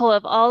reciprocal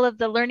of all of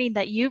the learning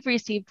that you've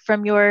received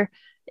from your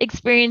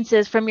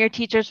experiences, from your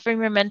teachers, from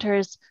your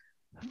mentors,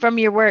 from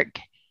your work.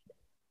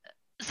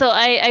 So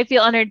I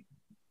feel honored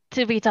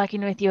to be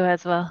talking with you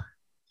as well.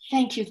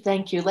 Thank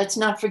you. Let's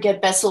not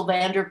forget Bessel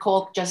van der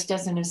Kolk, just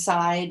as an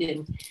aside,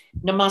 and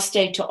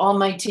namaste to all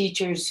my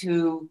teachers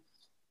who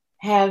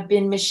have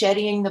been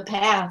macheting the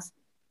path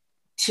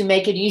to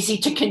make it easy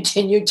to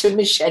continue to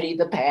machete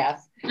the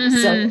path. Mm-hmm.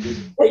 So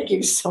thank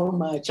you so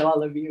much,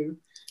 all of you.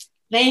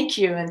 Thank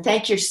you, and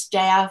thank your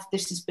staff.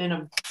 This has been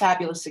a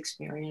fabulous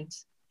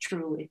experience,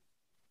 truly.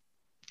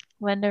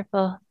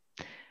 Wonderful.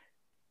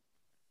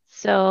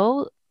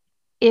 So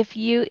if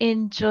you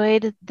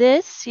enjoyed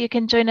this, you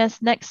can join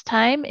us next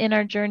time in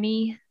our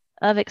journey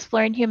of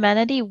exploring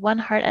humanity one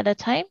heart at a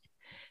time.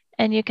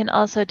 And you can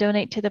also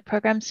donate to the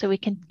program so we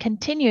can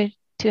continue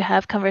to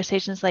have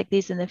conversations like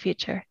these in the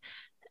future.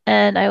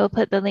 And I will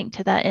put the link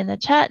to that in the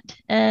chat,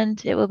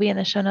 and it will be in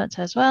the show notes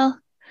as well.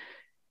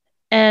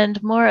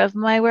 And more of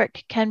my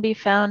work can be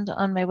found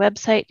on my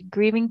website,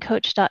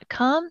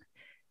 grievingcoach.com,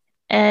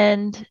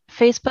 and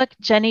Facebook,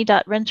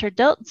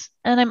 jenny.rencher-dilts.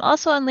 And I'm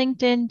also on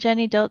LinkedIn,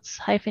 Jenny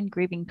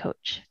Dilts-Grieving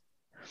Coach.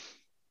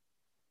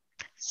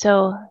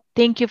 So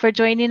thank you for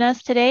joining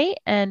us today,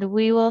 and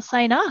we will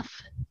sign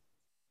off.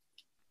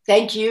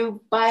 Thank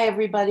you. Bye,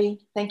 everybody.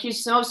 Thank you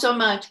so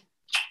much.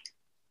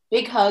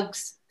 Big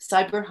hugs,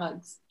 cyber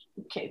hugs.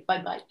 Okay,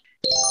 bye-bye.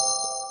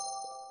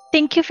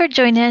 Thank you for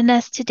joining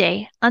us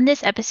today on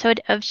this episode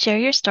of Share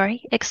Your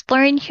Story,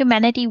 Exploring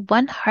Humanity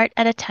One Heart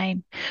at a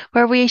Time,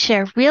 where we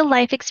share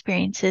real-life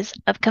experiences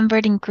of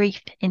converting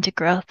grief into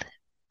growth.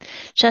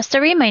 Just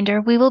a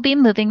reminder, we will be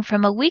moving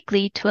from a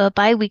weekly to a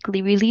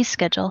bi-weekly release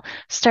schedule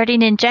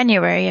starting in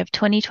January of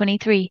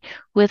 2023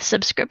 with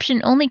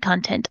subscription-only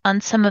content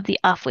on some of the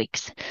off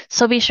weeks.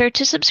 So be sure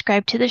to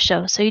subscribe to the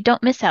show so you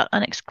don't miss out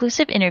on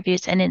exclusive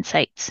interviews and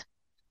insights.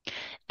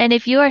 And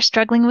if you are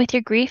struggling with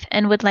your grief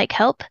and would like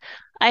help,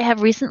 I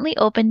have recently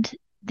opened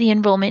the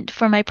enrollment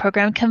for my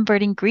program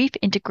Converting Grief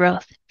into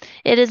Growth.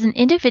 It is an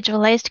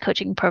individualized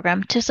coaching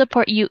program to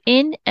support you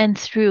in and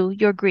through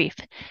your grief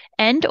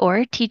and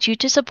or teach you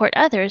to support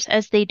others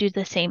as they do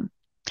the same.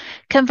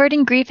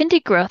 Converting Grief into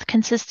Growth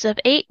consists of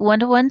 8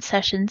 one-to-one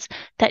sessions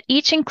that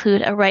each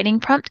include a writing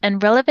prompt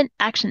and relevant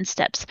action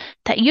steps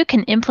that you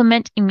can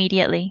implement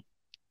immediately.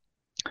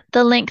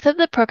 The length of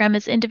the program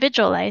is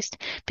individualized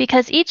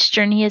because each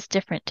journey is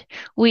different.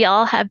 We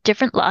all have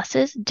different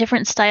losses,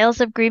 different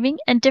styles of grieving,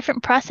 and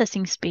different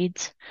processing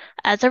speeds.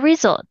 As a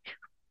result,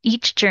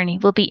 each journey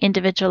will be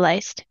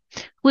individualized.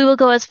 We will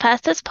go as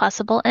fast as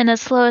possible and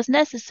as slow as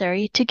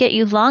necessary to get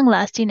you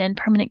long-lasting and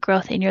permanent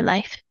growth in your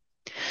life.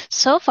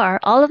 So far,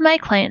 all of my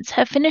clients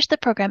have finished the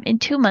program in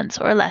 2 months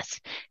or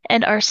less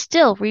and are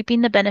still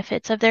reaping the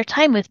benefits of their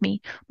time with me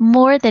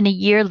more than a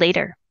year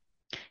later.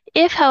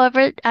 If,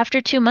 however,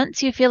 after 2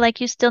 months you feel like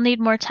you still need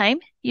more time,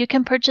 you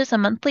can purchase a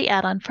monthly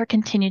add-on for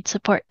continued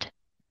support.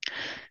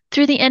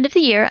 Through the end of the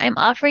year, I'm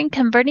offering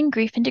Converting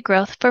Grief into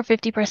Growth for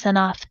 50%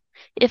 off.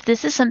 If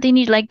this is something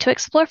you'd like to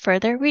explore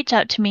further, reach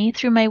out to me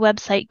through my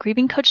website,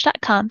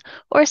 grievingcoach.com,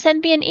 or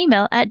send me an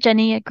email at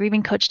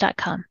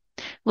jenny@grievingcoach.com.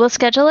 We'll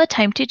schedule a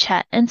time to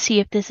chat and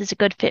see if this is a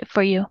good fit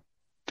for you.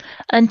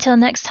 Until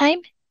next time,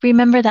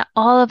 remember that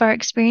all of our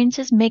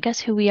experiences make us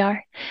who we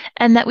are,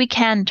 and that we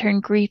can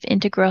turn grief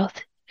into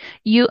growth.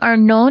 You are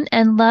known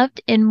and loved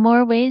in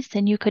more ways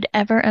than you could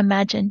ever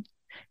imagine.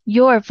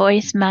 Your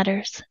voice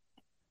matters.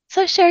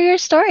 So share your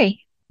story.